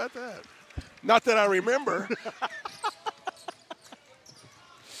 How about that? Not that I remember.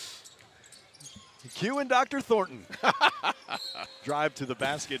 Q and Dr. Thornton. Drive to the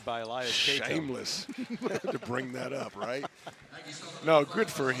basket by Elias Cato. Shameless to bring that up, right? No, good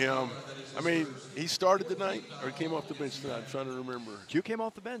for him. I mean, he started tonight or he came off the bench tonight. I'm trying to remember. Q came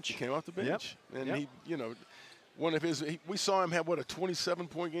off the bench. He came off the bench. Yep. And he, you know, one of his, we saw him have, what, a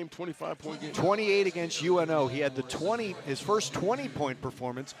 27-point game, 25-point game? 28 against UNO. He had his first 20-point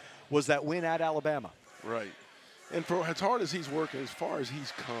performance was that win at Alabama. Right. And for as hard as he's working, as far as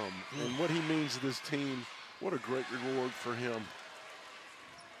he's come, and what he means to this team, what a great reward for him.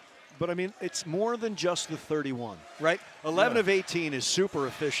 But, I mean, it's more than just the 31, right? 11 of 18 is super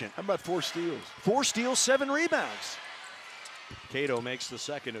efficient. How about 4 steals? 4 steals, 7 rebounds. Cato makes the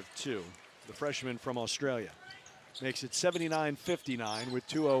second of 2. The freshman from Australia makes it 79-59 with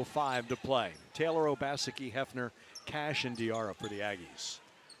 2:05 to play. Taylor, Obaseki, Hefner, Cash, and Diarra for the Aggies.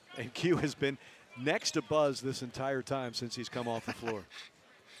 And Q has been next to Buzz this entire time since he's come off the floor.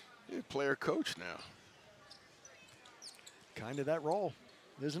 He's a player coach now. Kind of that role,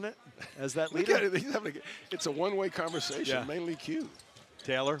 isn't it? As that leader. It's a one-way conversation, Yeah. mainly Q.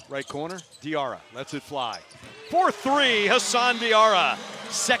 Taylor, right corner. Diarra lets it fly. 4-3, Hassan Diarra.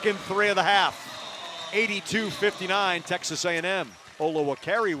 Second 3 of the half. 82-59, Texas A&M.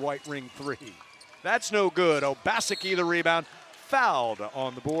 Olowokere, white ring 3. That's no good. Obaseki, the rebound. Fouled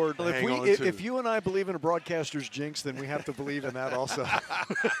on the board. Well, if you and I believe in a broadcaster's jinx, then we have to believe in that also.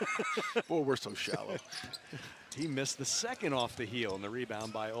 Boy, we're so shallow. He missed the second off the heel, and the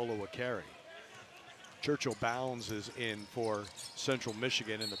rebound by Olowokere. Churchill Bounds is in for Central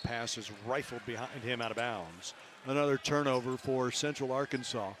Michigan, and the pass is rifled behind him out of bounds. Another turnover for Central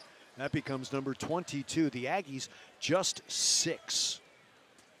Arkansas. That becomes number 22. The Aggies just 6.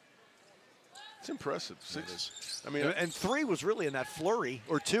 It's impressive. 6. I mean, and 3 was really in that flurry,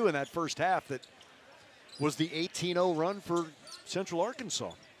 or 2 in that first half. That was the 18-0 run for Central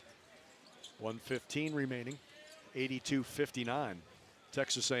Arkansas. 1:15 remaining. 82-59,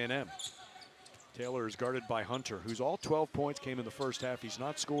 Texas A&M. Taylor is guarded by Hunter, who's all 12 points came in the first half. He's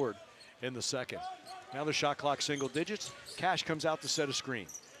not scored in the second. Now the shot clock single digits. Cash comes out to set a screen.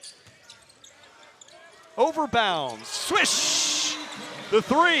 Over bounds, swish! The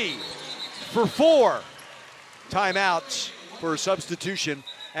 3 for 4. Timeout for a substitution.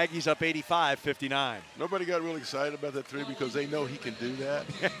 Aggies up 85-59. Nobody got really excited about that 3 because they know he can do that.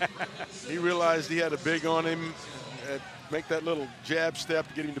 He realized he had a big on him, make that little jab step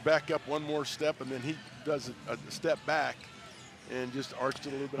to get him to back up one more step, and then he does a step back and just arched it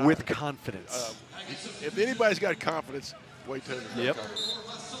a little bit. With confidence. If anybody's got confidence, wait till Yep.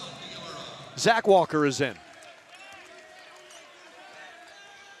 Zach Walker is in.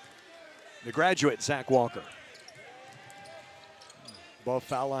 The graduate, Zach Walker. Above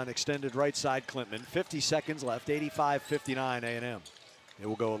foul line, extended right side, Klintman. 50 seconds left, 85-59 A&M. They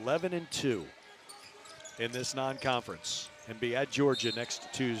will go 11-2 in this non-conference and be at Georgia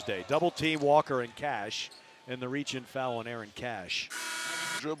next Tuesday. Double team Walker and Cash, and the reach-in foul on Aaron Cash.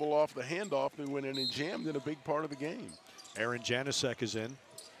 Dribble off the handoff and went in and jammed in a big part of the game. Aaron Janicek is in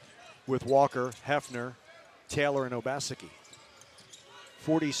with Walker, Hefner, Taylor, and Obaseki.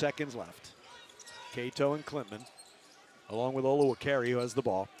 40 seconds left. Cato and Klintman, along with Olowokere, who has the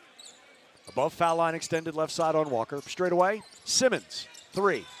ball. Above foul line, extended left side on Walker. Straight away, Simmons,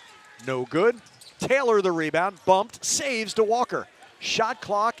 3. No good. Taylor the rebound, bumped, saves to Walker. Shot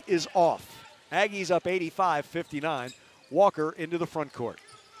clock is off. Aggies up 85-59. Walker into the front court.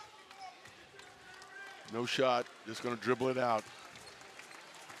 No shot, just going to dribble it out.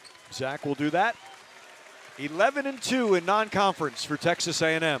 Zach will do that. 11-2 in non-conference for Texas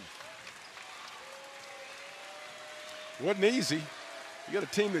A&M. Wasn't easy. You got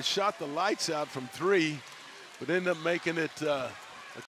a team that shot the lights out from 3, but ended up making it